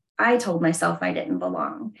 Like, I told myself I didn't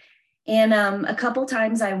belong. And a couple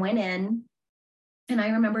times I went in and I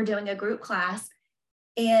remember doing a group class.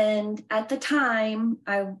 And at the time,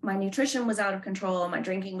 my nutrition was out of control, my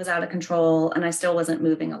drinking was out of control, and I still wasn't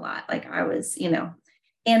moving a lot. Like I was,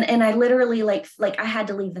 and I literally like I had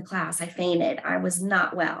to leave the class. I fainted. I was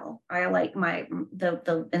not well. I like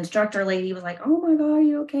the instructor lady was like, "Oh my God, are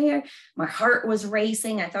you okay?" My heart was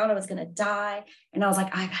racing. I thought I was going to die. And I was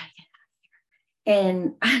like, I gotta get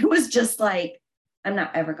and I was just like, I'm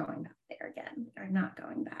not ever going back there again. I'm not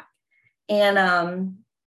going back. And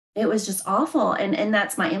it was just awful. And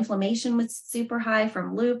that's my inflammation was super high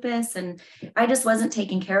from lupus. And I just wasn't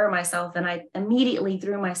taking care of myself. And I immediately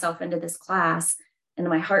threw myself into this class and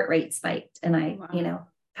my heart rate spiked and I,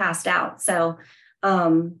 passed out. So,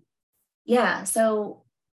 yeah. So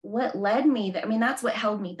what led me, that's what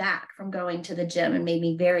held me back from going to the gym and made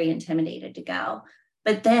me very intimidated to go.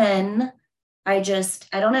 But then I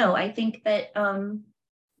don't know. I think that,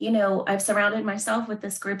 I've surrounded myself with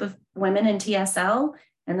this group of women in TSL,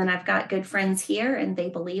 and then I've got good friends here and they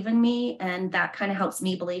believe in me. And that kind of helps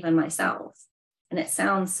me believe in myself. And it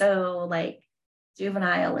sounds so like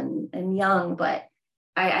juvenile and young, but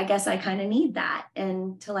I guess I kind of need that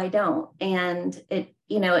until I don't. And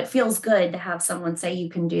it feels good to have someone say,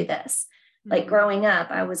 you can do this. Mm-hmm. Like growing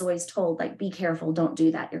up, I was always told like, be careful, don't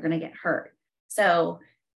do that. You're going to get hurt. So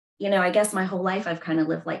I guess my whole life I've kind of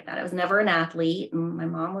lived like that. I was never an athlete and my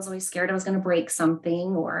mom was always scared I was going to break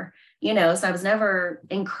something or, so I was never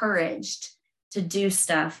encouraged to do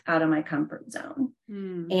stuff out of my comfort zone.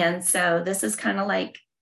 Mm. And so this is kind of like,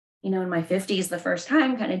 in my 50s, the first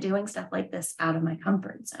time kind of doing stuff like this out of my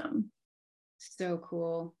comfort zone. So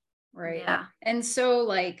cool. Right. Yeah. And so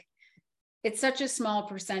like, it's such a small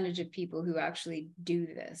percentage of people who actually do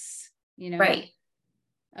this, right.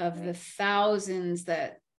 Of the thousands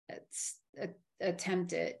that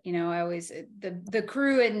attempt it. I always, the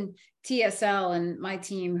crew in TSL and my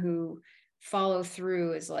team who follow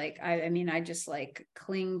through is like, I just like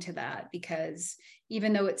cling to that because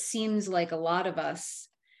even though it seems like a lot of us,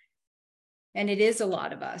 and it is a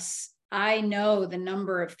lot of us, I know the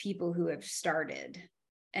number of people who have started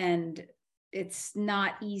and it's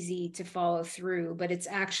not easy to follow through, but it's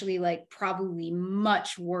actually like probably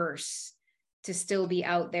much worse to still be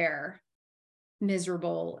out there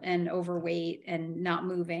miserable and overweight and not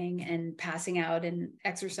moving and passing out in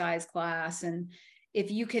exercise class. And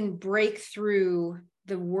if you can break through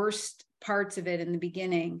the worst parts of it in the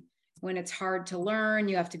beginning, when it's hard to learn,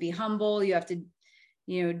 you have to be humble, you have to,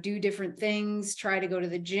 do different things, try to go to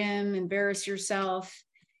the gym, embarrass yourself.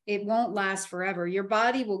 It won't last forever. Your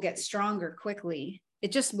body will get stronger quickly.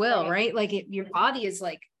 It just will, right? Like your body is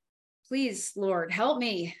like, please, Lord, help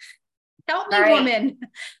me. Help me, right. Woman.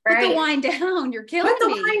 Put the wine down. You're killing me.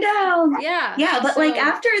 Put the wine down. Yeah. Yeah. But like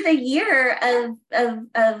after the year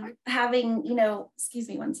of having, excuse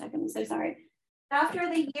me 1 second. I'm so sorry. After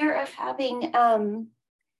the year of having,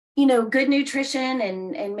 good nutrition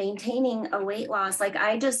and maintaining a weight loss, like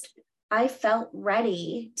I felt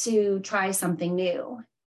ready to try something new.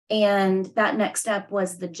 And that next step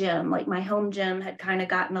was the gym. Like my home gym had kind of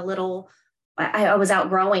gotten a little, I was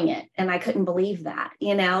outgrowing it and I couldn't believe that,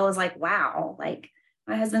 I was like, wow, like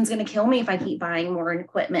my husband's going to kill me if I keep buying more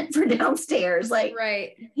equipment for downstairs. Like,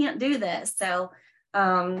 right. You can't do this. So,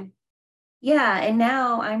 yeah. And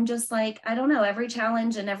now I'm just like, I don't know, every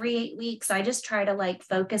challenge and every 8 weeks, I just try to like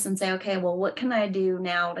focus and say, okay, well, what can I do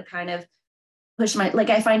now to kind of push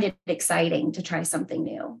I find it exciting to try something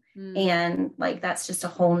new. And like, that's just a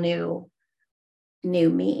whole new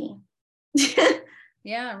me.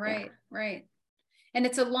 Yeah. Right. Yeah. Right. And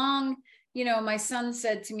it's a long, my son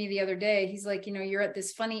said to me the other day, he's like, you're at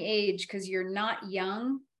this funny age because you're not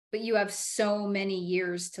young, but you have so many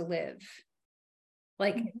years to live.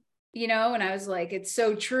 Like, you know, and I was like, it's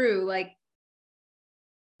so true. Like,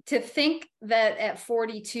 to think that at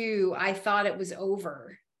 42, I thought it was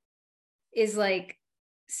over is like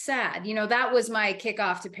sad. You know, that was my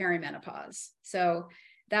kickoff to perimenopause. So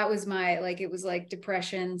that was my, like, it was like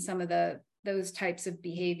depression, some of those types of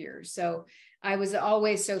behaviors. So I was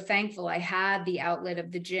always so thankful I had the outlet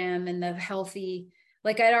of the gym and the healthy,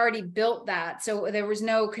 like I'd already built that. So there was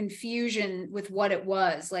no confusion with what it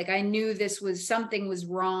was. Like I knew something was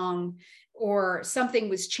wrong or something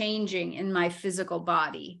was changing in my physical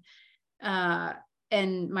body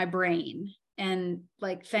and my brain. And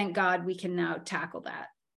like, thank God we can now tackle that,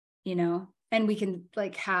 you know, and we can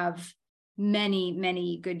like have many,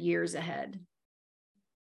 many good years ahead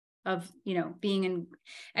of, you know, being in,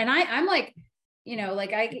 and I'm like, you know,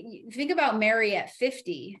 like I think about Mary at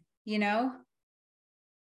 50, you know,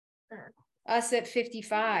 us at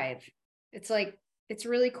 55. It's like, it's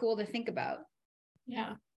really cool to think about.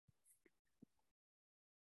 Yeah.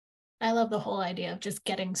 I love the whole idea of just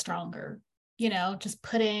getting stronger, you know, just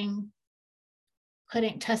testing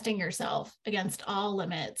yourself against all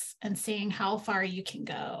limits and seeing how far you can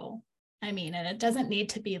go. I mean, and it doesn't need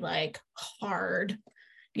to be like hard,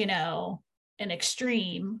 you know, and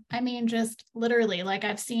extreme. I mean, just literally, like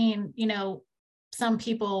I've seen, you know, some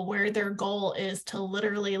people where their goal is to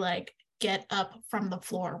literally like get up from the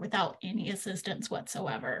floor without any assistance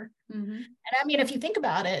whatsoever. Mm-hmm. And I mean, if you think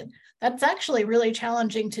about it, that's actually really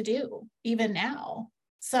challenging to do even now.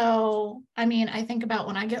 So, I mean, I think about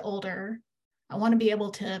when I get older, I want to be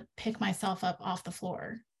able to pick myself up off the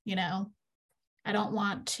floor, you know? I don't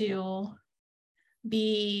want to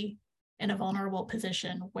be in a vulnerable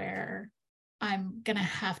position where I'm going to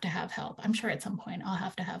have help. I'm sure at some point I'll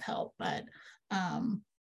have to have help, but,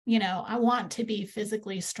 you know, I want to be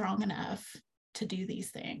physically strong enough to do these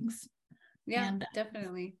things. Yeah, and,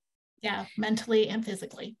 definitely. Yeah, mentally and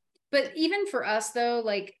physically. But even for us though,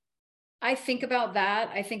 like, I think about that.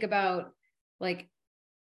 I think about like,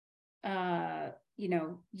 you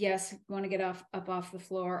know, yes, want to get up off the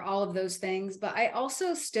floor, all of those things. But I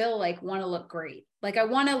also still like want to look great. Like I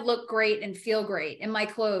want to look great and feel great in my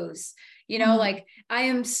clothes, you know, like I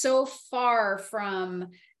am so far from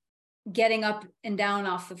getting up and down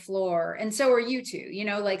off the floor. And so are you two, you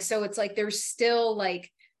know, like, so it's like, there's still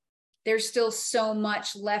so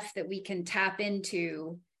much left that we can tap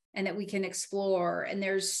into and that we can explore, and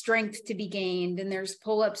there's strength to be gained, and there's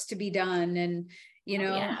pull-ups to be done. And, you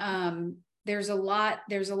know, there's a lot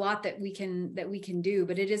that we can do,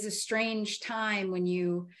 but it is a strange time when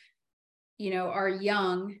you know, are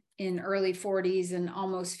young in early 40s and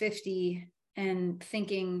almost 50 and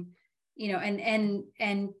thinking, you know, and,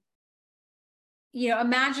 you know,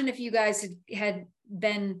 imagine if you guys had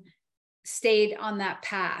stayed on that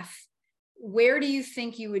path, where do you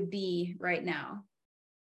think you would be right now,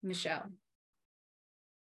 Michelle?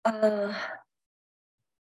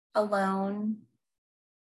 Alone.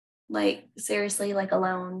 Like seriously, like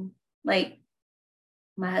alone. Like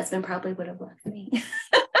my husband probably would have left me.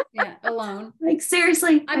 Yeah, alone. Like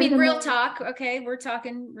seriously. I mean, real talk. Okay, we're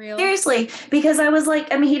talking real. Seriously, because I was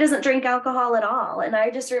like, I mean, he doesn't drink alcohol at all. And I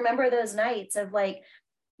just remember those nights of like,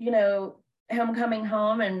 you know, him coming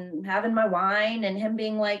home and having my wine and him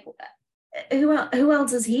being like, who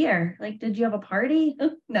else is here? Like, did you have a party?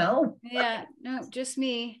 No. Yeah, no, just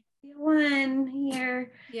me. One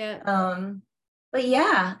here. Yeah. But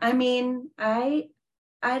yeah, I mean, I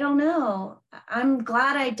don't know. I'm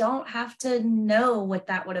glad I don't have to know what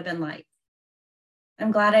that would have been like.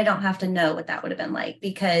 I'm glad I don't have to know what that would have been like,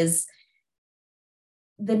 because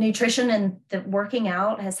the nutrition and the working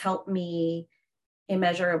out has helped me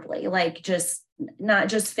immeasurably, like just not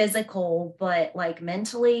just physical, but like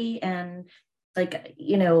mentally, and like,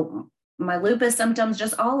 you know, my lupus symptoms,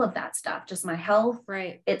 just all of that stuff, just my health.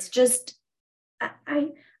 Right. It's just,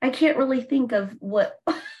 I can't really think of what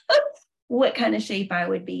kind of shape I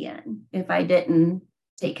would be in if I didn't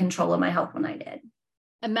take control of my health when I did.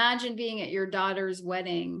 Imagine being at your daughter's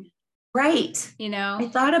wedding. Right. You know, I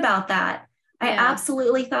thought about that. Yeah. I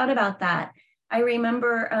absolutely thought about that. I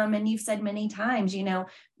remember, and you've said many times, you know,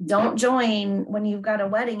 don't join when you've got a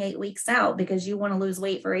wedding 8 weeks out, because you want to lose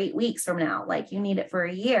weight for 8 weeks from now. Like you need it for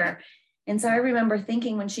a year. And so I remember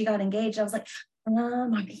thinking when she got engaged, I was like,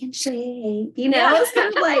 I'm in shape, you know, yeah. It's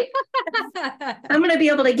kind of like, I'm going to be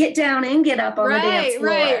able to get down and get up on the dance floor.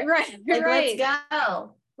 Right. Like, let's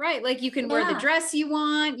go. Right. Like you can wear the dress you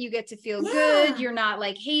want. You get to feel good. You're not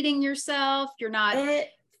like hating yourself. You're not,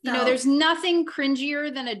 you know, there's nothing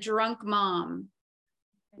cringier than a drunk mom.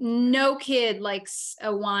 No kid likes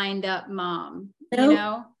a wind up mom, nope. You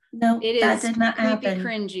know? No, it is that did not happen.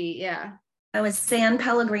 Cringy. Yeah. I was San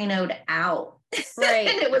Pellegrino'd out. Right.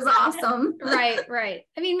 And it was awesome. Right.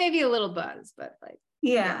 I mean, maybe a little buzz, but like,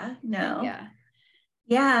 yeah, no. Yeah.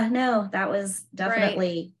 Yeah, no, that was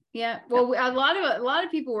definitely. Yeah. Well, a lot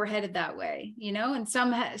of people were headed that way, you know, and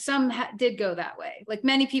some did go that way. Like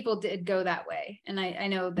many people did go that way. And I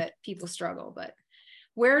know that people struggle, but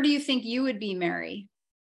where do you think you would be, Mary?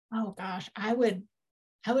 Oh gosh, I would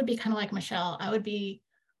be kind of like Michelle. I would be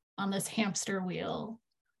on this hamster wheel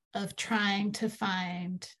of trying to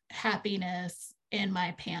find happiness in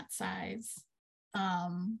my pant size,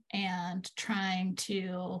 and trying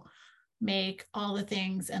to make all the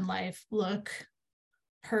things in life look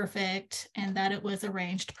perfect and that it was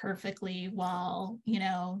arranged perfectly, while, you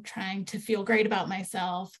know, trying to feel great about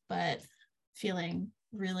myself, but feeling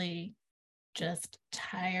really just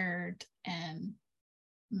tired and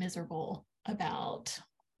miserable about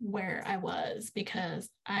where I was, because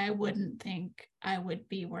I wouldn't think I would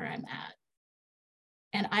be where I'm at.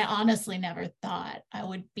 And I honestly never thought I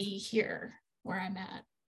would be here where I'm at.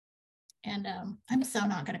 And I'm so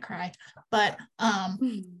not going to cry, but I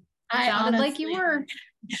Sounded honestly, like you were.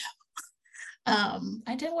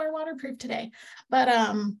 I did wear waterproof today,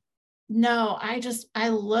 but no, I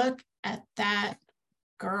look at that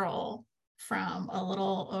girl from a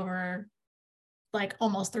little over like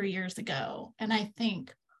almost 3 years ago, and I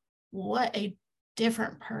think what a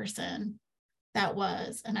different person that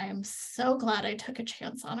was. And I am so glad I took a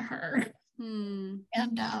chance on her. And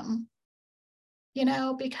you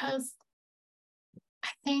know, because I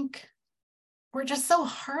think we're just so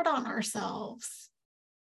hard on ourselves.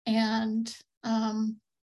 And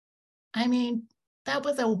I mean, that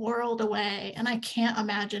was a world away, and I can't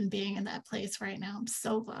imagine being in that place right now. I'm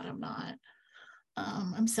so glad I'm not.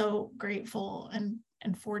 I'm so grateful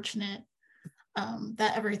and fortunate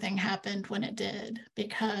that everything happened when it did,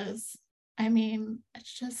 because I mean,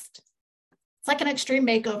 it's like an extreme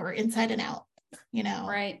makeover inside and out, you know?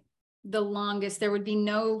 Right. The longest, there would be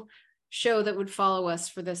no show that would follow us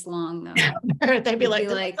for this long, though. They'd be like,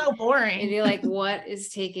 this is so boring. It'd be like, what is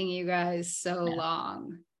taking you guys so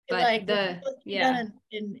long? But like,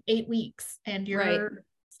 in 8 weeks, and you're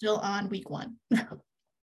still on week 1.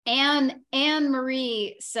 Anne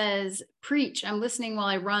Marie says, preach. I'm listening while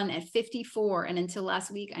I run at 54. And until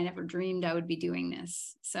last week, I never dreamed I would be doing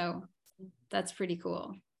this. So that's pretty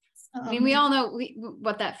cool. I mean, we all know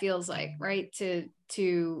what that feels like, right?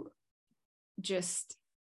 To just,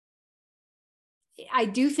 I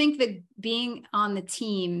do think that being on the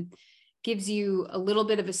team gives you a little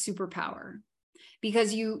bit of a superpower,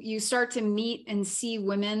 because you start to meet and see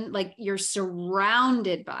women, like you're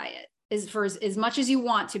surrounded by it. As much as you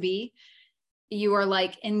want to be, you are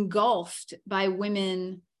like engulfed by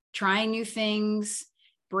women trying new things,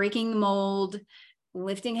 breaking the mold,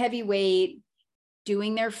 lifting heavy weight,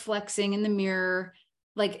 doing their flexing in the mirror.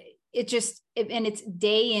 Like and it's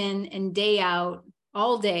day in and day out,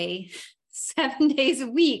 all day, 7 days a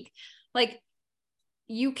week. Like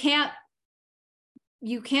you can't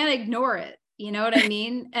ignore it. You know what I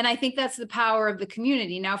mean? And I think that's the power of the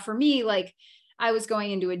community. Now for me, like, I was going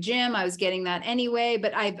into a gym, I was getting that anyway,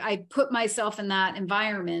 but I put myself in that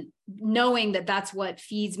environment knowing that that's what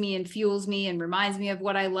feeds me and fuels me and reminds me of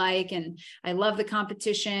what I like. And I love the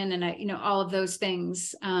competition and all of those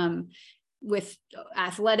things with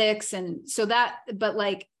athletics. And so but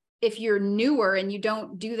like, if you're newer and you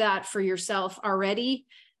don't do that for yourself already,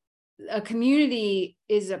 a community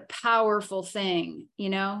is a powerful thing,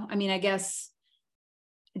 I mean, I guess,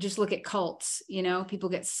 just look at cults, people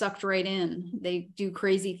get sucked right in. They do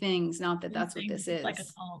crazy things. Not that that's what this is. Like a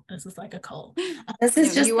cult. This is like a cult. This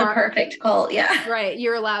is just the perfect cult. Yeah. Right.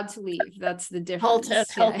 You're allowed to leave. That's the difference. Cult of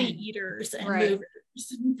healthy eaters and movers.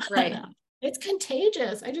 Right. It's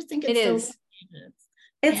contagious. I just think it's so contagious.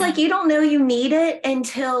 It's like you don't know you need it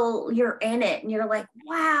until you're in it and you're like,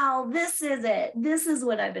 wow, this is it. This is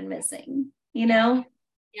what I've been missing,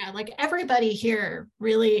 Yeah, like everybody here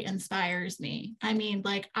really inspires me. I mean,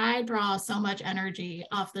 like I draw so much energy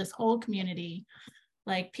off this whole community.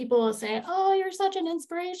 Like people will say, oh, you're such an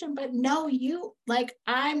inspiration, but no,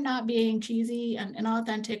 I'm not being cheesy and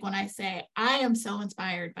inauthentic when I say I am so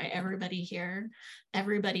inspired by everybody here.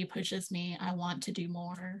 Everybody pushes me. I want to do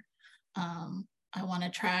more. I want to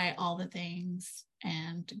try all the things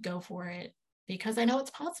and go for it because I know it's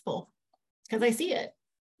possible, because I see it.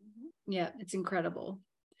 Yeah, it's incredible.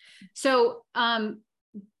 So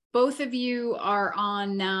both of you are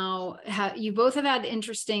on now. You both have had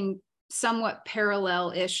interesting, somewhat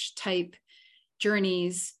parallel-ish type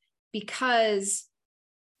journeys, because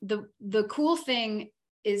the cool thing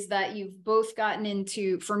is that you've both gotten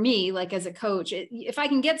into, for me, like as a coach, if I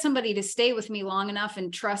can get somebody to stay with me long enough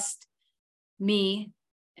and trust me,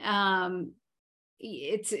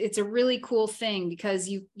 it's a really cool thing, because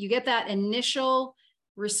you get that initial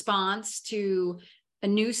response to a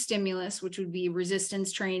new stimulus, which would be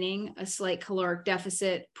resistance training, a slight caloric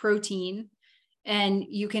deficit, protein, and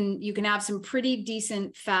you can have some pretty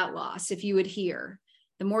decent fat loss if you adhere.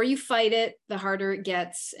 The more you fight it, the harder it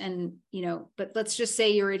gets. And, but let's just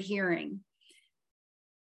say you're adhering.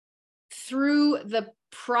 Through the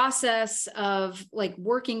process of like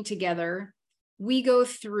working together, we go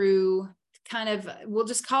through kind of, we'll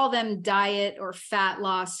just call them diet or fat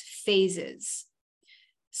loss phases.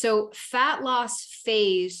 So fat loss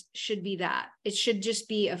phase should be that. It should just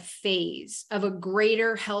be a phase of a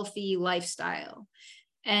greater healthy lifestyle.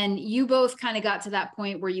 And you both kind of got to that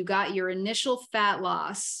point where you got your initial fat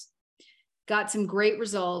loss, got some great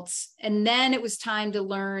results, and then it was time to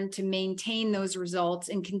learn to maintain those results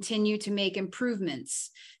and continue to make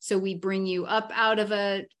improvements. So we bring you up out of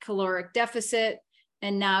a caloric deficit,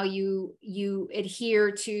 and now you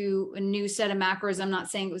adhere to a new set of macros. I'm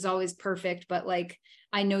not saying it was always perfect, but like,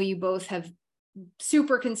 I know you both have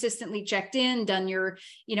super consistently checked in, done your,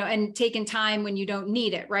 and taken time when you don't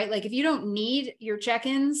need it, right? Like if you don't need your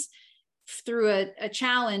check-ins through a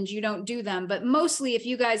challenge, you don't do them. But mostly if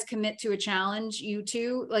you guys commit to a challenge, you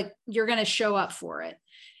two, like you're going to show up for it.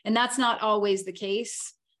 And that's not always the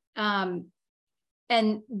case. And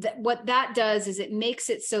what that does is it makes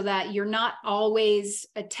it so that you're not always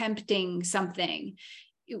attempting something.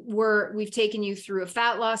 We've taken you through a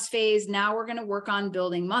fat loss phase. Now we're going to work on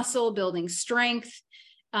building muscle, building strength,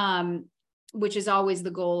 which is always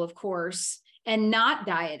the goal, of course, and not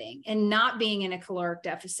dieting and not being in a caloric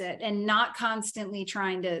deficit and not constantly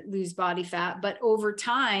trying to lose body fat, but over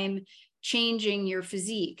time, changing your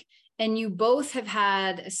physique. And you both have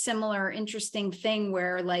had a similar interesting thing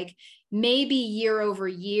where like maybe year over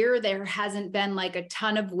year, there hasn't been like a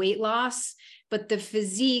ton of weight loss, but the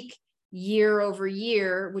physique year over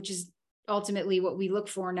year, which is ultimately what we look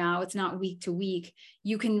for now, it's not week to week,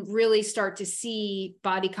 you can really start to see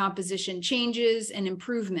body composition changes and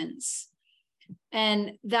improvements.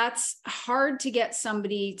 And that's hard to get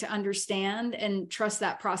somebody to understand and trust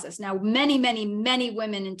that process. Now, many, many, many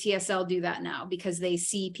women in TSL do that now because they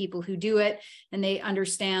see people who do it and they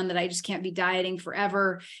understand that I just can't be dieting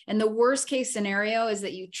forever. And the worst case scenario is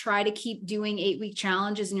that you try to keep doing 8-week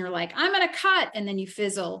challenges and you're like, I'm going to cut, and then you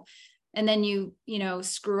fizzle. And then you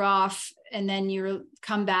screw off, and then you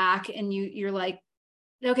come back and you're like,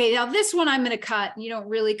 okay, now this one I'm going to cut, and you don't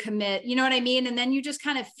really commit, you know what I mean? And then you just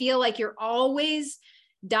kind of feel like you're always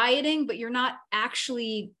dieting, but you're not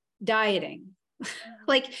actually dieting.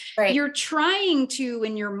 Like right. You're trying to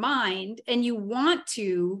in your mind and you want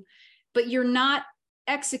to, but you're not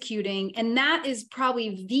executing. And that is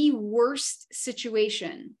probably the worst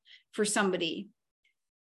situation for somebody,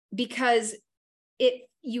 because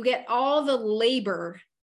you get all the labor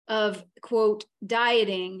of quote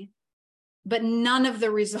dieting, but none of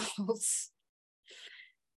the results.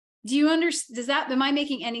 Do you understand? Am I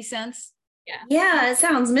making any sense? Yeah, it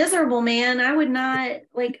sounds miserable, man. I would not,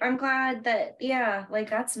 like, I'm glad that,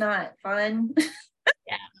 like that's not fun.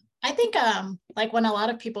 Yeah. I think like when a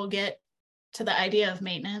lot of people get to the idea of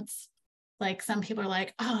maintenance, like some people are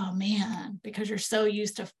like, oh man, because you're so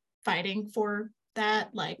used to fighting for that,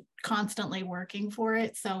 like constantly working for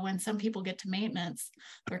it. So when some people get to maintenance,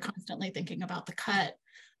 they're constantly thinking about the cut.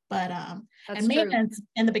 But and maintenance true.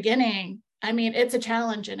 In the beginning, I mean, it's a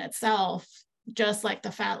challenge in itself, just like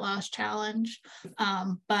the fat loss challenge.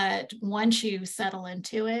 But once you settle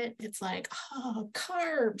into it, it's like, oh,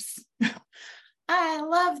 carbs. I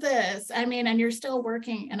love this. I mean, and you're still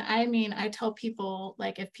working. And I mean, I tell people,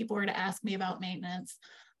 like, if people were to ask me about maintenance,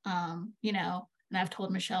 and I've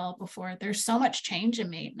told Michelle before, there's so much change in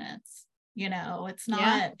maintenance. It's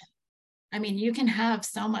not, I mean, you can have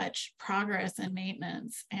so much progress in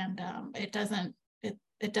maintenance, and it doesn't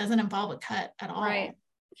involve a cut at all. Right.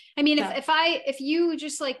 I mean, so, if you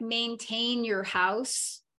just like maintain your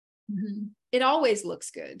house, mm-hmm. it always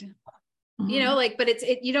looks good, mm-hmm. But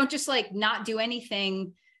you don't just like not do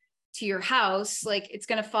anything to your house, like it's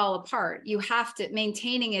going to fall apart. You have to,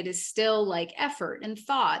 maintaining it is still like effort and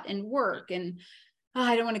thought and work. And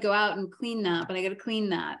I don't want to go out and clean that, but I got to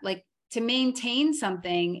clean that. Like to maintain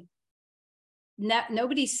something,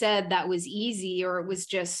 nobody said that was easy, or it was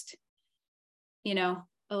just,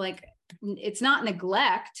 like it's not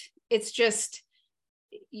neglect. It's just,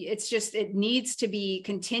 it needs to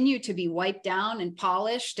continue to be wiped down and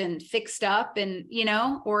polished and fixed up, and,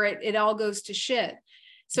 or it all goes to shit.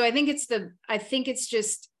 So I think it's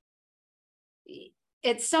just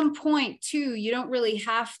at some point too, you don't really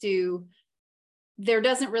have to there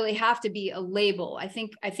doesn't really have to be a label. I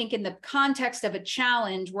think in the context of a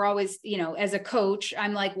challenge, we're always, you know, as a coach,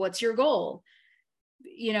 I'm like, what's your goal?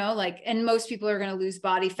 You know, like, and most people are going to lose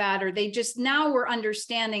body fat, or they just, now we're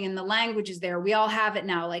understanding, and the language is there. We all have it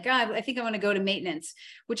now. Like, I think I want to go to maintenance,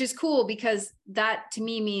 which is cool, because that to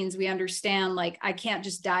me means we understand, like, I can't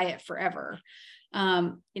just diet forever.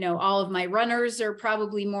 You know, all of my runners are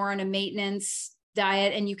probably more on a maintenance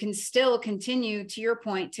diet, and you can still continue, to your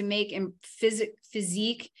point, to make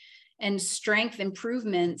physique and strength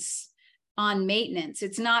improvements on maintenance.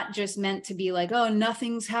 It's not just meant to be like, oh,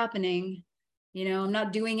 nothing's happening, you know, I'm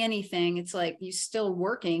not doing anything. It's like, you're still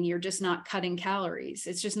working, you're just not cutting calories.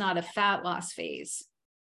 It's just not a fat loss phase.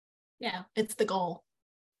 Yeah, it's the goal.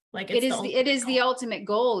 Like, it is the ultimate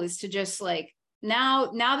goal, is to just like,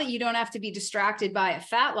 now that you don't have to be distracted by a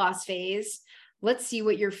fat loss phase, let's see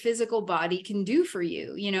what your physical body can do for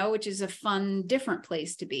you, you know, which is a fun, different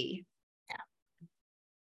place to be. Yeah.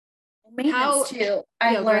 Maintenance too. Go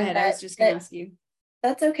ahead. I was just going to ask you.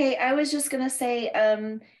 That's okay. I was just going to say,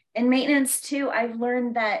 in maintenance too, I've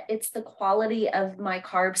learned that it's the quality of my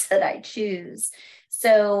carbs that I choose.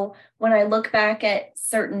 So when I look back at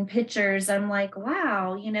certain pictures, I'm like,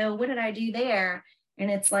 wow, you know, what did I do there? And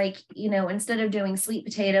it's like, you know, instead of doing sweet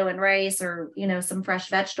potato and rice, or, you know, some fresh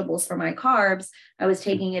vegetables for my carbs, I was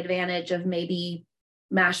taking advantage of maybe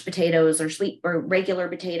mashed potatoes or regular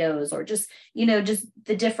potatoes, or just, you know, just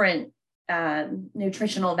the different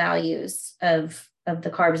nutritional values of the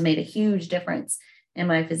carbs made a huge difference in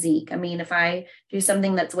my physique. I mean, if I do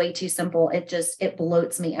something that's way too simple, it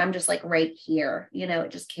bloats me. I'm just like right here, you know,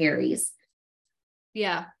 it just carries.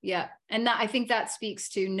 Yeah. Yeah. And I think that speaks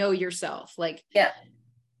to know yourself. Like, yeah,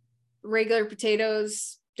 regular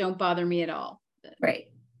potatoes don't bother me at all. Right.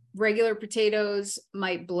 Regular potatoes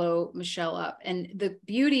might blow Michelle up. And the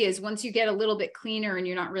beauty is, once you get a little bit cleaner and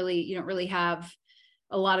you don't really have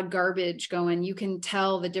a lot of garbage going, you can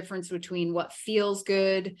tell the difference between what feels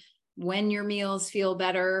good, when your meals feel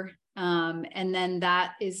better. And then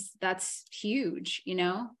that's huge, you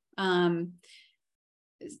know?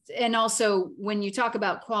 And also, when you talk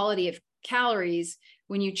about quality of calories,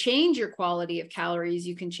 when you change your quality of calories,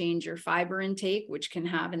 you can change your fiber intake, which can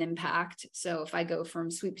have an impact. So if I go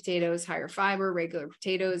from sweet potatoes, higher fiber, regular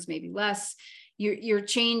potatoes, maybe less, you're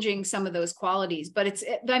changing some of those qualities. But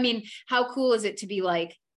I mean, how cool is it to be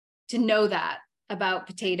like, to know that about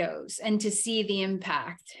potatoes and to see the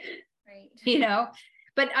impact, right? You know,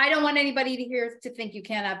 but I don't want anybody to think you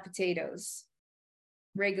can't have potatoes,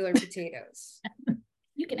 regular potatoes.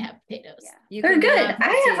 You can have potatoes. Yeah. They're good.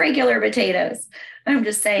 I have regular potatoes. I'm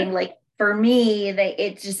just saying, like, for me,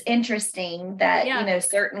 it's just interesting that, you know,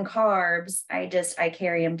 certain carbs, I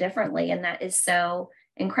carry them differently. And that is so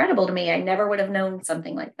incredible to me. I never would have known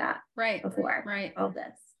something like that before. Right. All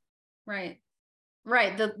this. Right.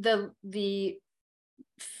 The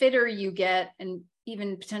fitter you get, and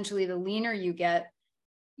even potentially the leaner you get,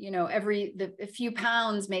 you know, a few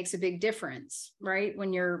pounds makes a big difference, right?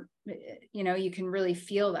 When you're, you know, you can really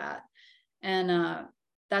feel that. And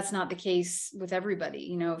that's not the case with everybody.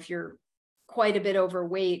 You know, if you're quite a bit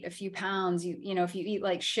overweight, a few pounds, you know, if you eat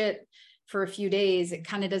like shit for a few days, it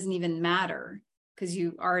kind of doesn't even matter, because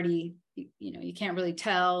you already, you know, you can't really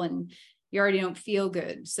tell, and you already don't feel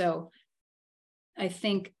good. So I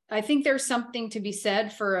think there's something to be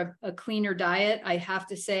said for a cleaner diet. I have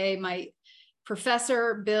to say, my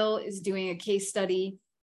professor Bill is doing a case study,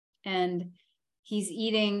 and he's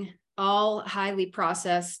eating all highly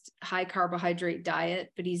processed, high carbohydrate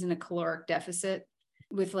diet, but he's in a caloric deficit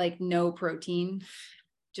with like no protein,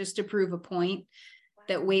 just to prove a point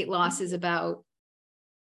that weight loss is about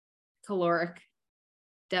caloric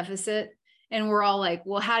deficit. And we're all like,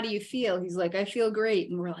 well, how do you feel? He's like, I feel great.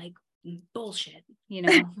 And we're like, bullshit, you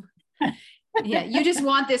know? Yeah, you just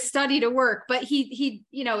want this study to work. But he,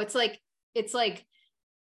 you know, it's like,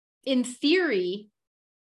 in theory,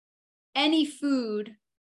 any food,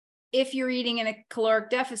 if you're eating in a caloric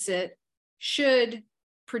deficit, should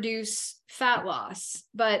produce fat loss,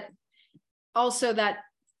 but also that,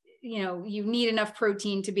 you know, you need enough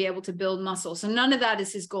protein to be able to build muscle. So none of that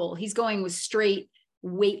is his goal. He's going with straight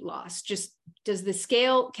weight loss. Just,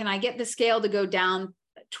 can I get the scale to go down,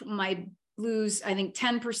 lose, I think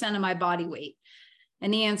 10% of my body weight?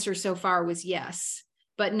 And the answer so far was yes.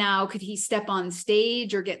 But now, could he step on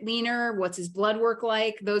stage or get leaner? What's his blood work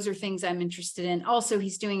like? Those are things I'm interested in. Also,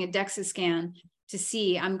 he's doing a DEXA scan to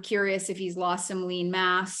see. I'm curious if he's lost some lean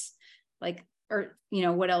mass, like, or, you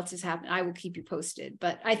know, what else has happened. I will keep you posted.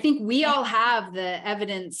 But I think we all have the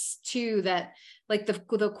evidence too, that like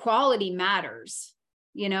the quality matters,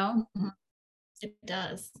 you know? It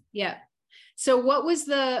does. Yeah. So what was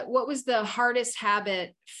the hardest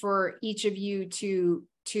habit for each of you to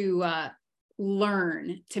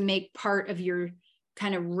learn, to make part of your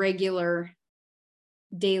kind of regular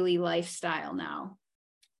daily lifestyle now?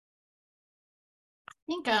 I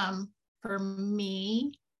think for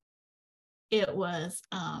me, it was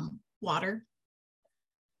water,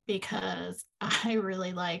 because I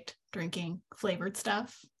really liked drinking flavored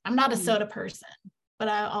stuff. I'm not a soda person, but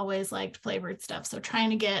I always liked flavored stuff. So trying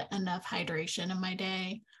to get enough hydration in my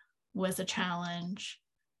day was a challenge,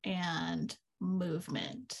 and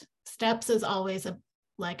movement. Steps is always a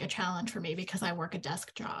challenge for me because I work a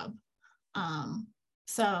desk job.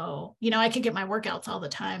 So, I could get my workouts all the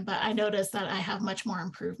time, but I noticed that I have much more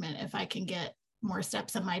improvement if I can get more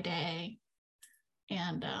steps in my day,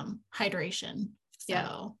 and hydration.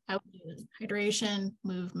 So I would do hydration,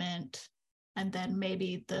 movement, and then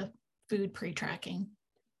maybe the food pre-tracking.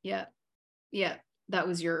 Yeah.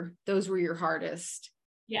 Those were your hardest.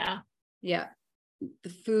 Yeah.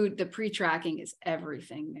 The pre-tracking is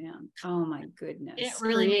everything, man. Oh my goodness. It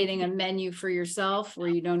really creating a menu for yourself where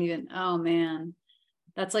you don't even, oh man,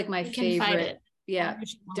 that's like my favorite. Yeah.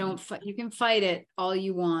 You can fight it all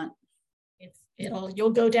you want.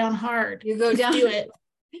 You'll go down hard. You go down. Do it.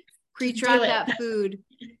 Pre-track that food.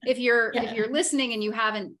 If you're listening and you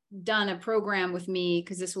haven't done a program with me,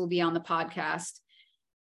 because this will be on the podcast,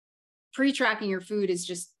 pre-tracking your food is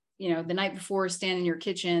just, the night before, stand in your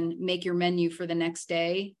kitchen, make your menu for the next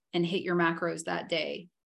day and hit your macros that day.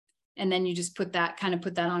 And then you just put that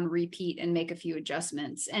on repeat and make a few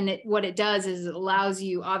adjustments. And what it does is it allows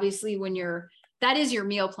you, obviously, that is your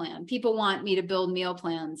meal plan. People want me to build meal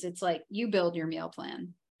plans. It's like, you build your meal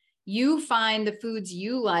plan. You find the foods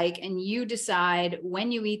you like and you decide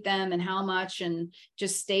when you eat them and how much, and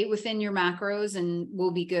just stay within your macros and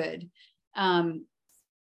we'll be good.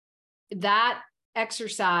 That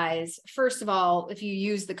exercise, first of all, if you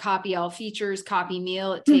use the Copy All Features, Copy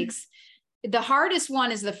Meal, it takes, the hardest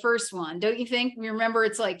one is the first one. Don't you think? Remember,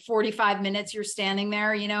 it's like 45 minutes you're standing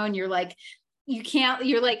there, and you're like,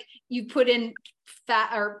 you put in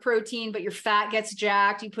fat or protein, but your fat gets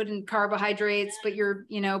jacked. You put in carbohydrates, but your,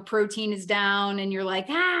 protein is down, and you're like,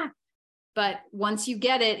 but once you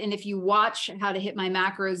get it, and if you watch How to Hit My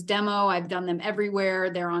Macros demo, I've done them everywhere.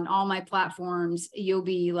 They're on all my platforms. You'll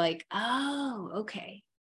be like, oh, okay.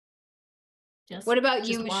 What about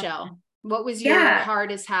you, Michelle? What was your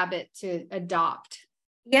hardest habit to adopt?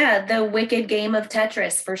 Yeah, the wicked game of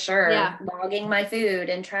Tetris, for sure. Yeah. Logging my food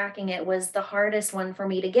and tracking it was the hardest one for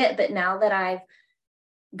me to get. But now that I've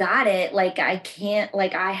got it,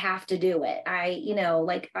 I have to do it.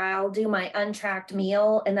 I'll do my untracked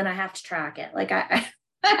meal and then I have to track it. I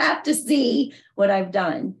have to see what I've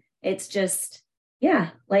done. It's just,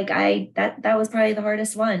 that was probably the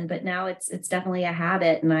hardest one, but now it's definitely a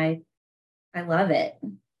habit, and I love it.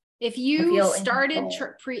 If you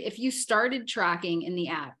started tracking in the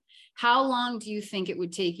app, how long do you think it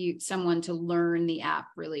would take someone to learn the app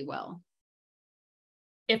really well?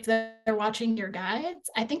 If they're watching your guides,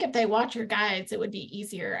 I think if they watch your guides, it would be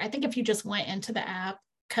easier. I think if you just went into the app,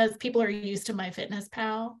 because people are used to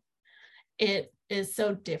MyFitnessPal, it is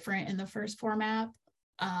so different in the First Form app.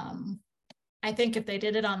 I think if they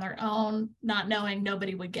did it on their own, not knowing,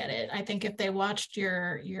 nobody would get it. I think if they watched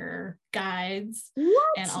your guides,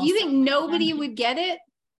 and also, you think nobody would get it?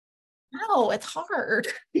 No, it's hard.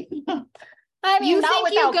 You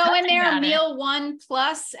think you go in there, meal 1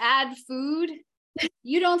 plus add food?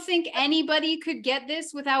 You don't think anybody could get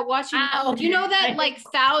this without watching? Do you know that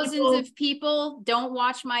thousands of people don't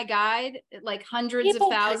watch my guide? Hundreds of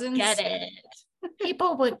thousands get it.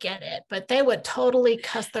 People would get it, but they would totally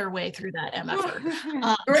cuss their way through that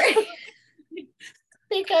MFR.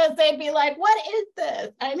 Because they'd be like, what is this?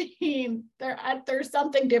 I mean, there's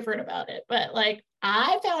something different about it, but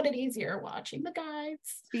I found it easier watching the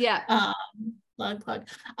guides. Yeah. Plug.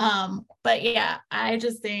 But yeah, I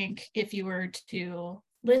just think if you were to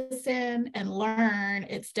listen and learn,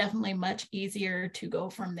 it's definitely much easier to go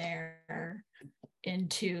from there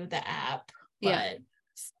into the app. But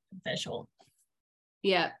it's beneficial.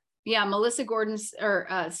 Yeah. Melissa Gordon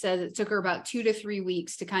says it took her about 2 to 3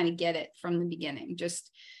 weeks to kind of get it from the beginning. Just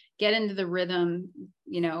get into the rhythm,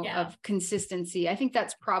 of consistency. I think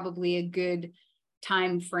that's probably a good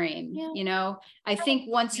time frame. I think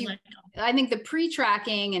I think the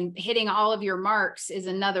pre-tracking and hitting all of your marks is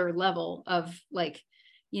another level of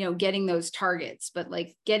getting those targets, but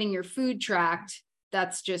getting your food tracked,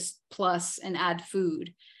 that's just plus and add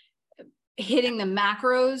food. Hitting the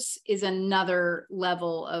macros is another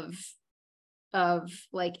level of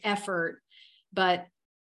effort, but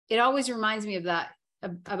it always reminds me of that,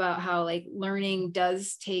 about how learning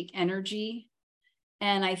does take energy,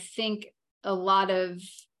 And I think I've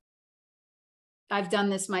done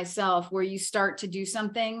this myself, where you start to do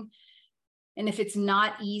something, and if it's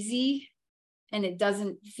not easy and it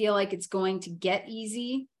doesn't feel like it's going to get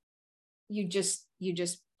easy, you just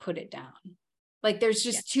put it down. Like there's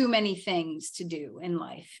just too many things to do in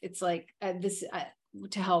life. It's like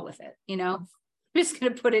to hell with it, I'm just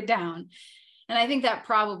going to put it down. And I think that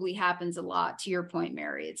probably happens a lot, to your point,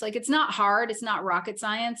 Mary. It's like, it's not hard, it's not rocket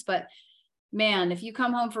science, but man, if you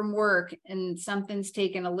come home from work and something's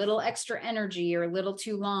taken a little extra energy or a little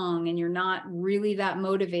too long and you're not really that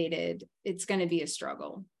motivated, it's going to be a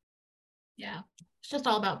struggle. Yeah. It's just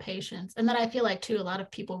all about patience. And then I feel like too, a lot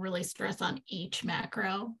of people really stress on each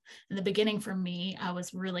macro. In the beginning for me, I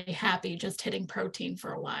was really happy just hitting protein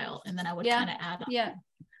for a while. And then I would kind of add on. Yeah.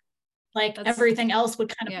 Like everything else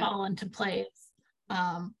would kind of fall into place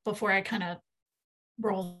before I kind of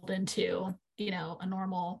rolled into, a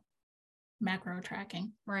normal macro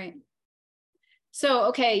tracking. Right. So,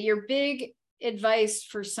 okay, your big advice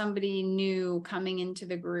for somebody new coming into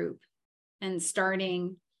the group and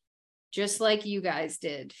starting just like you guys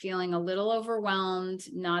did, feeling a little overwhelmed,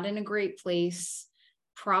 not in a great place,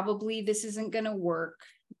 probably this isn't going to work.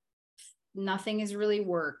 Nothing has really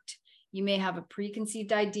worked. You may have a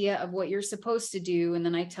preconceived idea of what you're supposed to do, and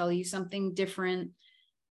then I tell you something different.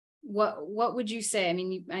 What would you say? I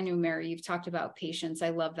mean, I know, Mary, you've talked about patience. I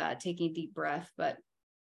love that, taking a deep breath. But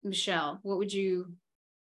Michelle, what would you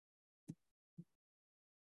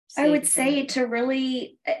say? I would say to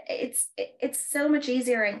really, it's so much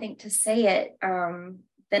easier, I think, to say it than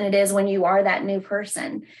it is when you are that new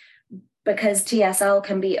person, because TSL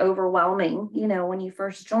can be overwhelming. When you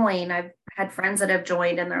first join, I've had friends that have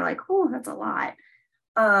joined and they're like, oh, that's a lot.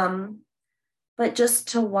 But just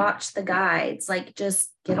to watch the guides, like just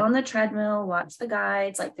get on the treadmill, watch the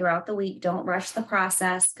guides, like throughout the week. Don't rush the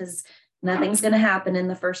process, because nothing's going to happen in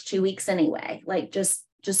the first 2 weeks anyway. Like just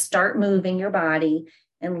start moving your body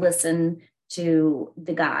and listen to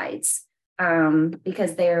the guides,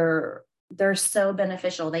 because they're so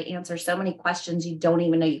beneficial. They answer so many questions you don't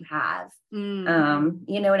even know you have. You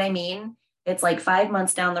know what I mean? It's like 5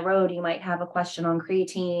 months down the road, you might have a question on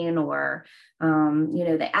creatine or,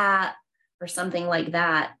 the app or something like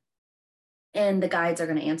that. And the guides are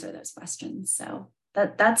going to answer those questions. So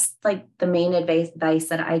that's like the main advice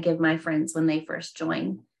that I give my friends when they first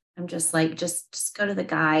join. I'm just like, just go to the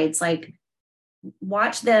guides, like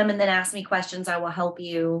watch them and then ask me questions. I will help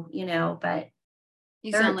you, but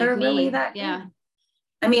they're really that good. Yeah.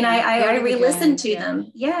 I mean, I re-listen to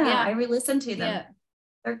them. Yeah. I re-listen to them. Yeah.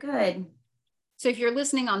 They're good. So if you're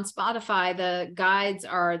listening on Spotify, the guides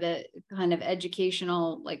are the kind of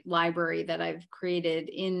educational like library that I've created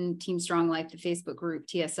in Team Strong Life, the Facebook group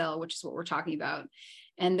TSL, which is what we're talking about.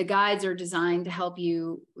 And the guides are designed to help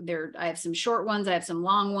you. I have some short ones, I have some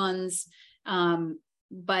long ones.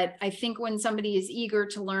 But I think when somebody is eager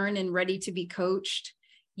to learn and ready to be coached,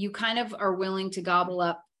 you kind of are willing to gobble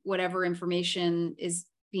up whatever information is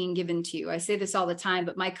being given to you. I say this all the time,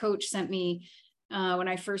 but my coach sent me, when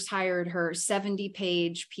I first hired her,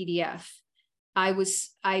 70-page PDF.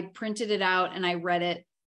 I printed it out and I read it.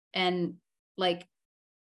 And like,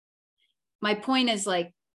 my point is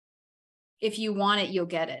like, if you want it, you'll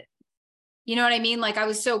get it. You know what I mean? Like, I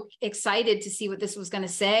was so excited to see what this was going to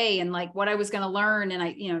say and like what I was going to learn. And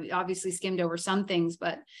I, obviously skimmed over some things,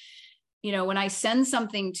 but when I send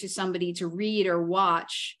something to somebody to read or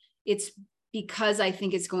watch, it's because I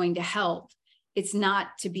think it's going to help. It's not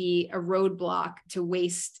to be a roadblock to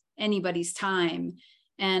waste anybody's time.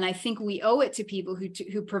 And I think we owe it to people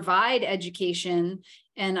who provide education.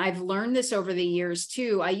 And I've learned this over the years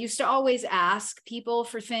too. I used to always ask people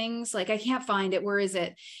for things like, I can't find it. Where is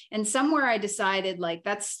it? And somewhere I decided like,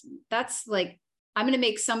 that's like, I'm going to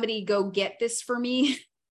make somebody go get this for me.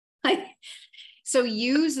 So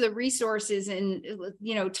use the resources and,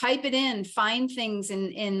 type it in, find things in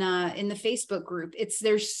the Facebook group.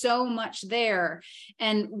 There's so much there.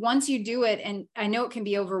 And once you do it, and I know it can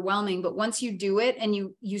be overwhelming, but once you do it and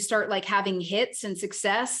you start like having hits and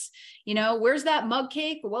success, where's that mug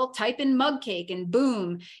cake? Well, type in mug cake and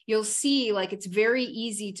boom, you'll see like it's very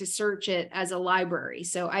easy to search it as a library.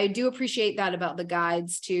 So I do appreciate that about the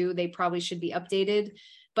guides too. They probably should be updated,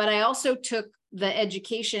 but I also took the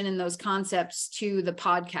education and those concepts to the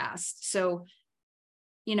podcast. So,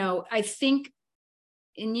 I think,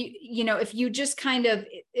 and if you just kind of,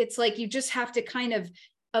 it's like, you just have to kind of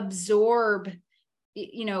absorb,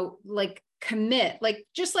 like commit, like,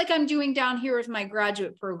 just like I'm doing down here with my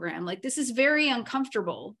graduate program. Like, this is very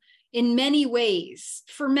uncomfortable in many ways,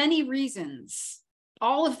 for many reasons,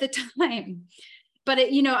 all of the time. but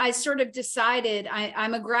it, you know, I sort of decided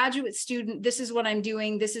I'm a graduate student. This is what I'm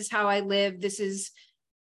doing. This is how I live. This is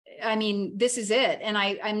it. And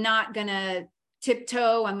I'm not going to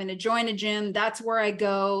tiptoe. I'm going to join a gym. That's where I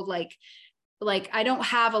go. Like I don't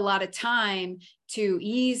have a lot of time to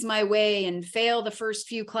ease my way and fail the first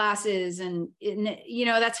few classes. And you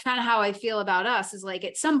know, that's kind of how I feel about us, is like,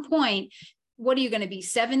 at some point, what are you going to be,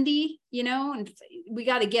 70, you know, and we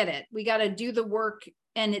got to get it. We got to do the work.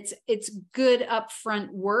 And it's good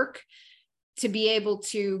upfront work to be able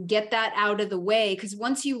to get that out of the way. Because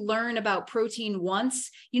once you learn about protein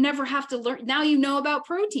once, you never have to learn. Now you know about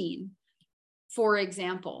protein, for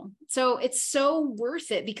example. So it's so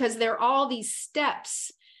worth it, because there are all these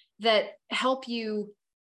steps that help you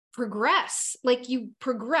progress. Like, you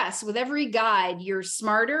progress with every guide, you're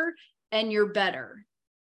smarter and you're better.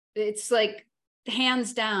 It's like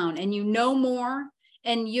hands down, and you know more.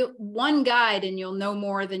 And one guide and you'll know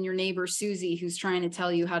more than your neighbor Susie, who's trying to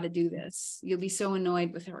tell you how to do this. You'll be so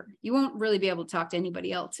annoyed with her. You won't really be able to talk to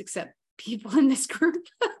anybody else except people in this group.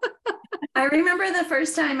 I remember the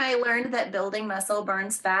first time I learned that building muscle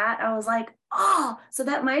burns fat, I was like, oh, so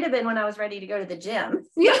that might have been when I was ready to go to the gym.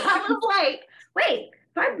 Yeah. I was like, wait,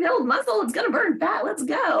 if I build muscle, it's going to burn fat. Let's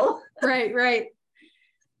go. Right.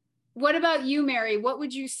 What about you, Mary? What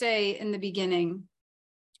would you say in the beginning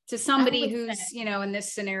to somebody who's, you know, in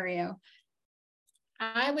this scenario?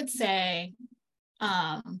 I would say,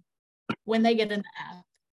 when they get in the app,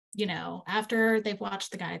 you know, after they've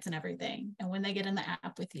watched the guides and everything, and when they get in the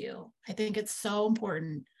app with you, I think it's so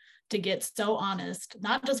important to get so honest,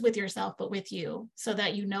 not just with yourself, but with you, so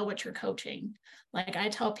that you know what you're coaching. Like, I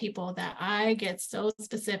tell people that I get so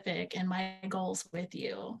specific in my goals with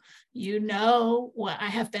you. You know what I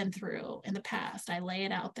have been through in the past. I lay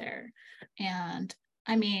it out there. And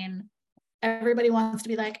I mean, everybody wants to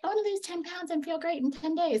be like, I want to lose 10 pounds and feel great in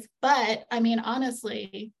 10 days. But I mean,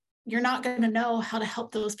 honestly, you're not going to know how to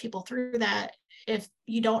help those people through that if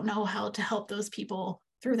you don't know how to help those people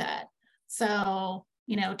through that. So,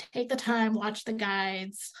 you know, take the time, watch the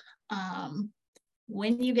guides.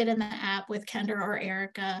 When you get in the app with Kendra or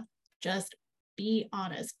Erica, just be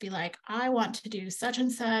honest. Be like, I want to do such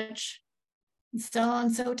and such, so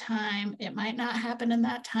and so time. It might not happen in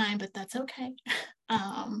that time, but that's okay.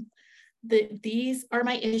 These are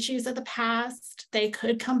my issues of the past. They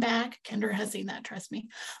could come back. Kendra has seen that, trust me.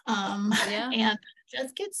 And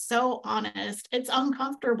just get so honest. It's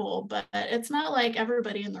uncomfortable, but it's not like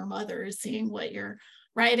everybody and their mother is seeing what you're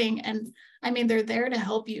writing. And I mean, they're there to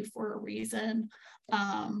help you for a reason.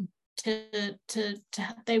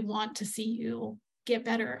 They want to see you get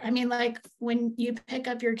better. I mean, like, when you pick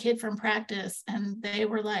up your kid from practice and they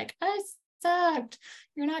were like, I sucked,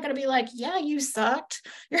 you're not going to be like, yeah, you sucked.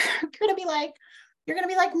 You're going to be like,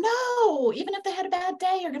 no, even if they had a bad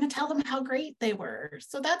day, you're going to tell them how great they were.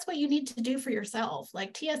 So that's what you need to do for yourself.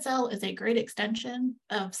 Like, TSL is a great extension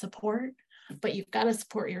of support, but you've got to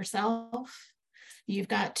support yourself. You've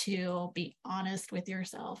got to be honest with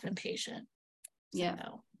yourself and patient. Yeah.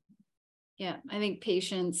 Yeah. I think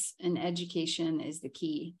patience and education is the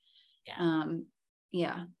key.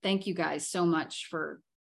 Yeah. Thank you guys so much for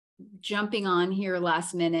jumping on here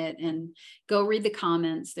last minute, and go read the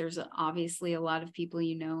comments. There's obviously a lot of people,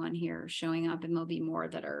 you know, on here showing up, and there'll be more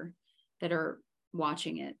that are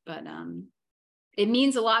watching it, but it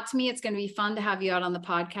means a lot to me. It's going to be fun to have you out on the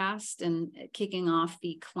podcast and kicking off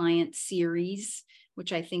the client series,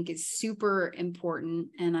 which I think is super important,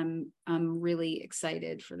 and I'm really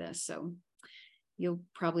excited for this. So you'll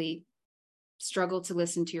probably struggle to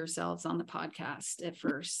listen to yourselves on the podcast at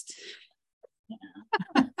first. Yeah.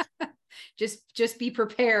 just be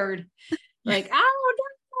prepared. Like, oh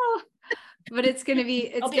no, but it's gonna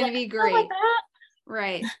be great.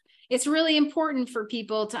 Right. It's really important for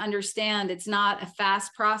people to understand it's not a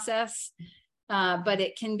fast process, but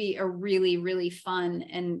it can be a really, really fun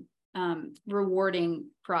and rewarding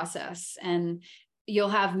process, and you'll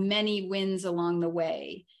have many wins along the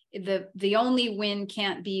way. The only win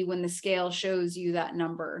can't be when the scale shows you that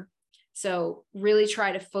number. So really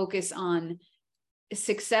try to focus on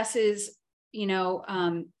successes. You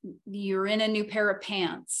know, you're in a new pair of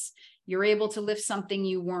pants, you're able to lift something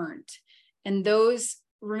you weren't. And those,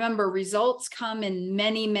 remember, results come in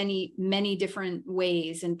many, many, many different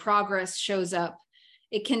ways, and progress shows up.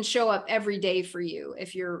 It can show up every day for you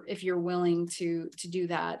if you're willing to do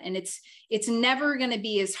that. And it's never going to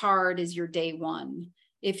be as hard as your day one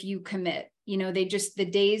if you commit. You know, the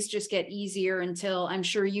days just get easier until, I'm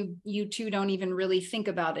sure you two don't even really think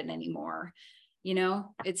about it anymore. You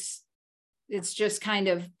know, it's just kind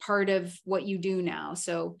of part of what you do now.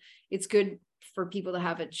 So it's good for people to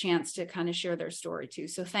have a chance to kind of share their story too.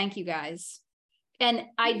 So thank you guys. And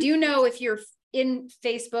I do know if you're in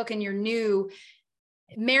Facebook and you're new,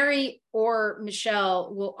 Mary or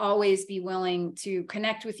Michelle will always be willing to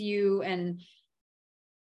connect with you. And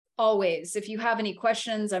always, if you have any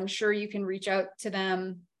questions, I'm sure you can reach out to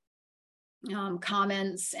them,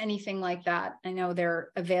 comments, anything like that. I know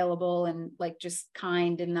they're available and like just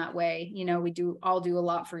kind in that way. You know, we all do a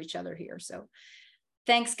lot for each other here. So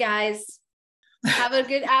thanks, guys. Have a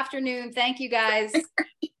good afternoon. Thank you, guys.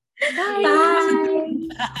 Bye.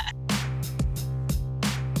 Bye.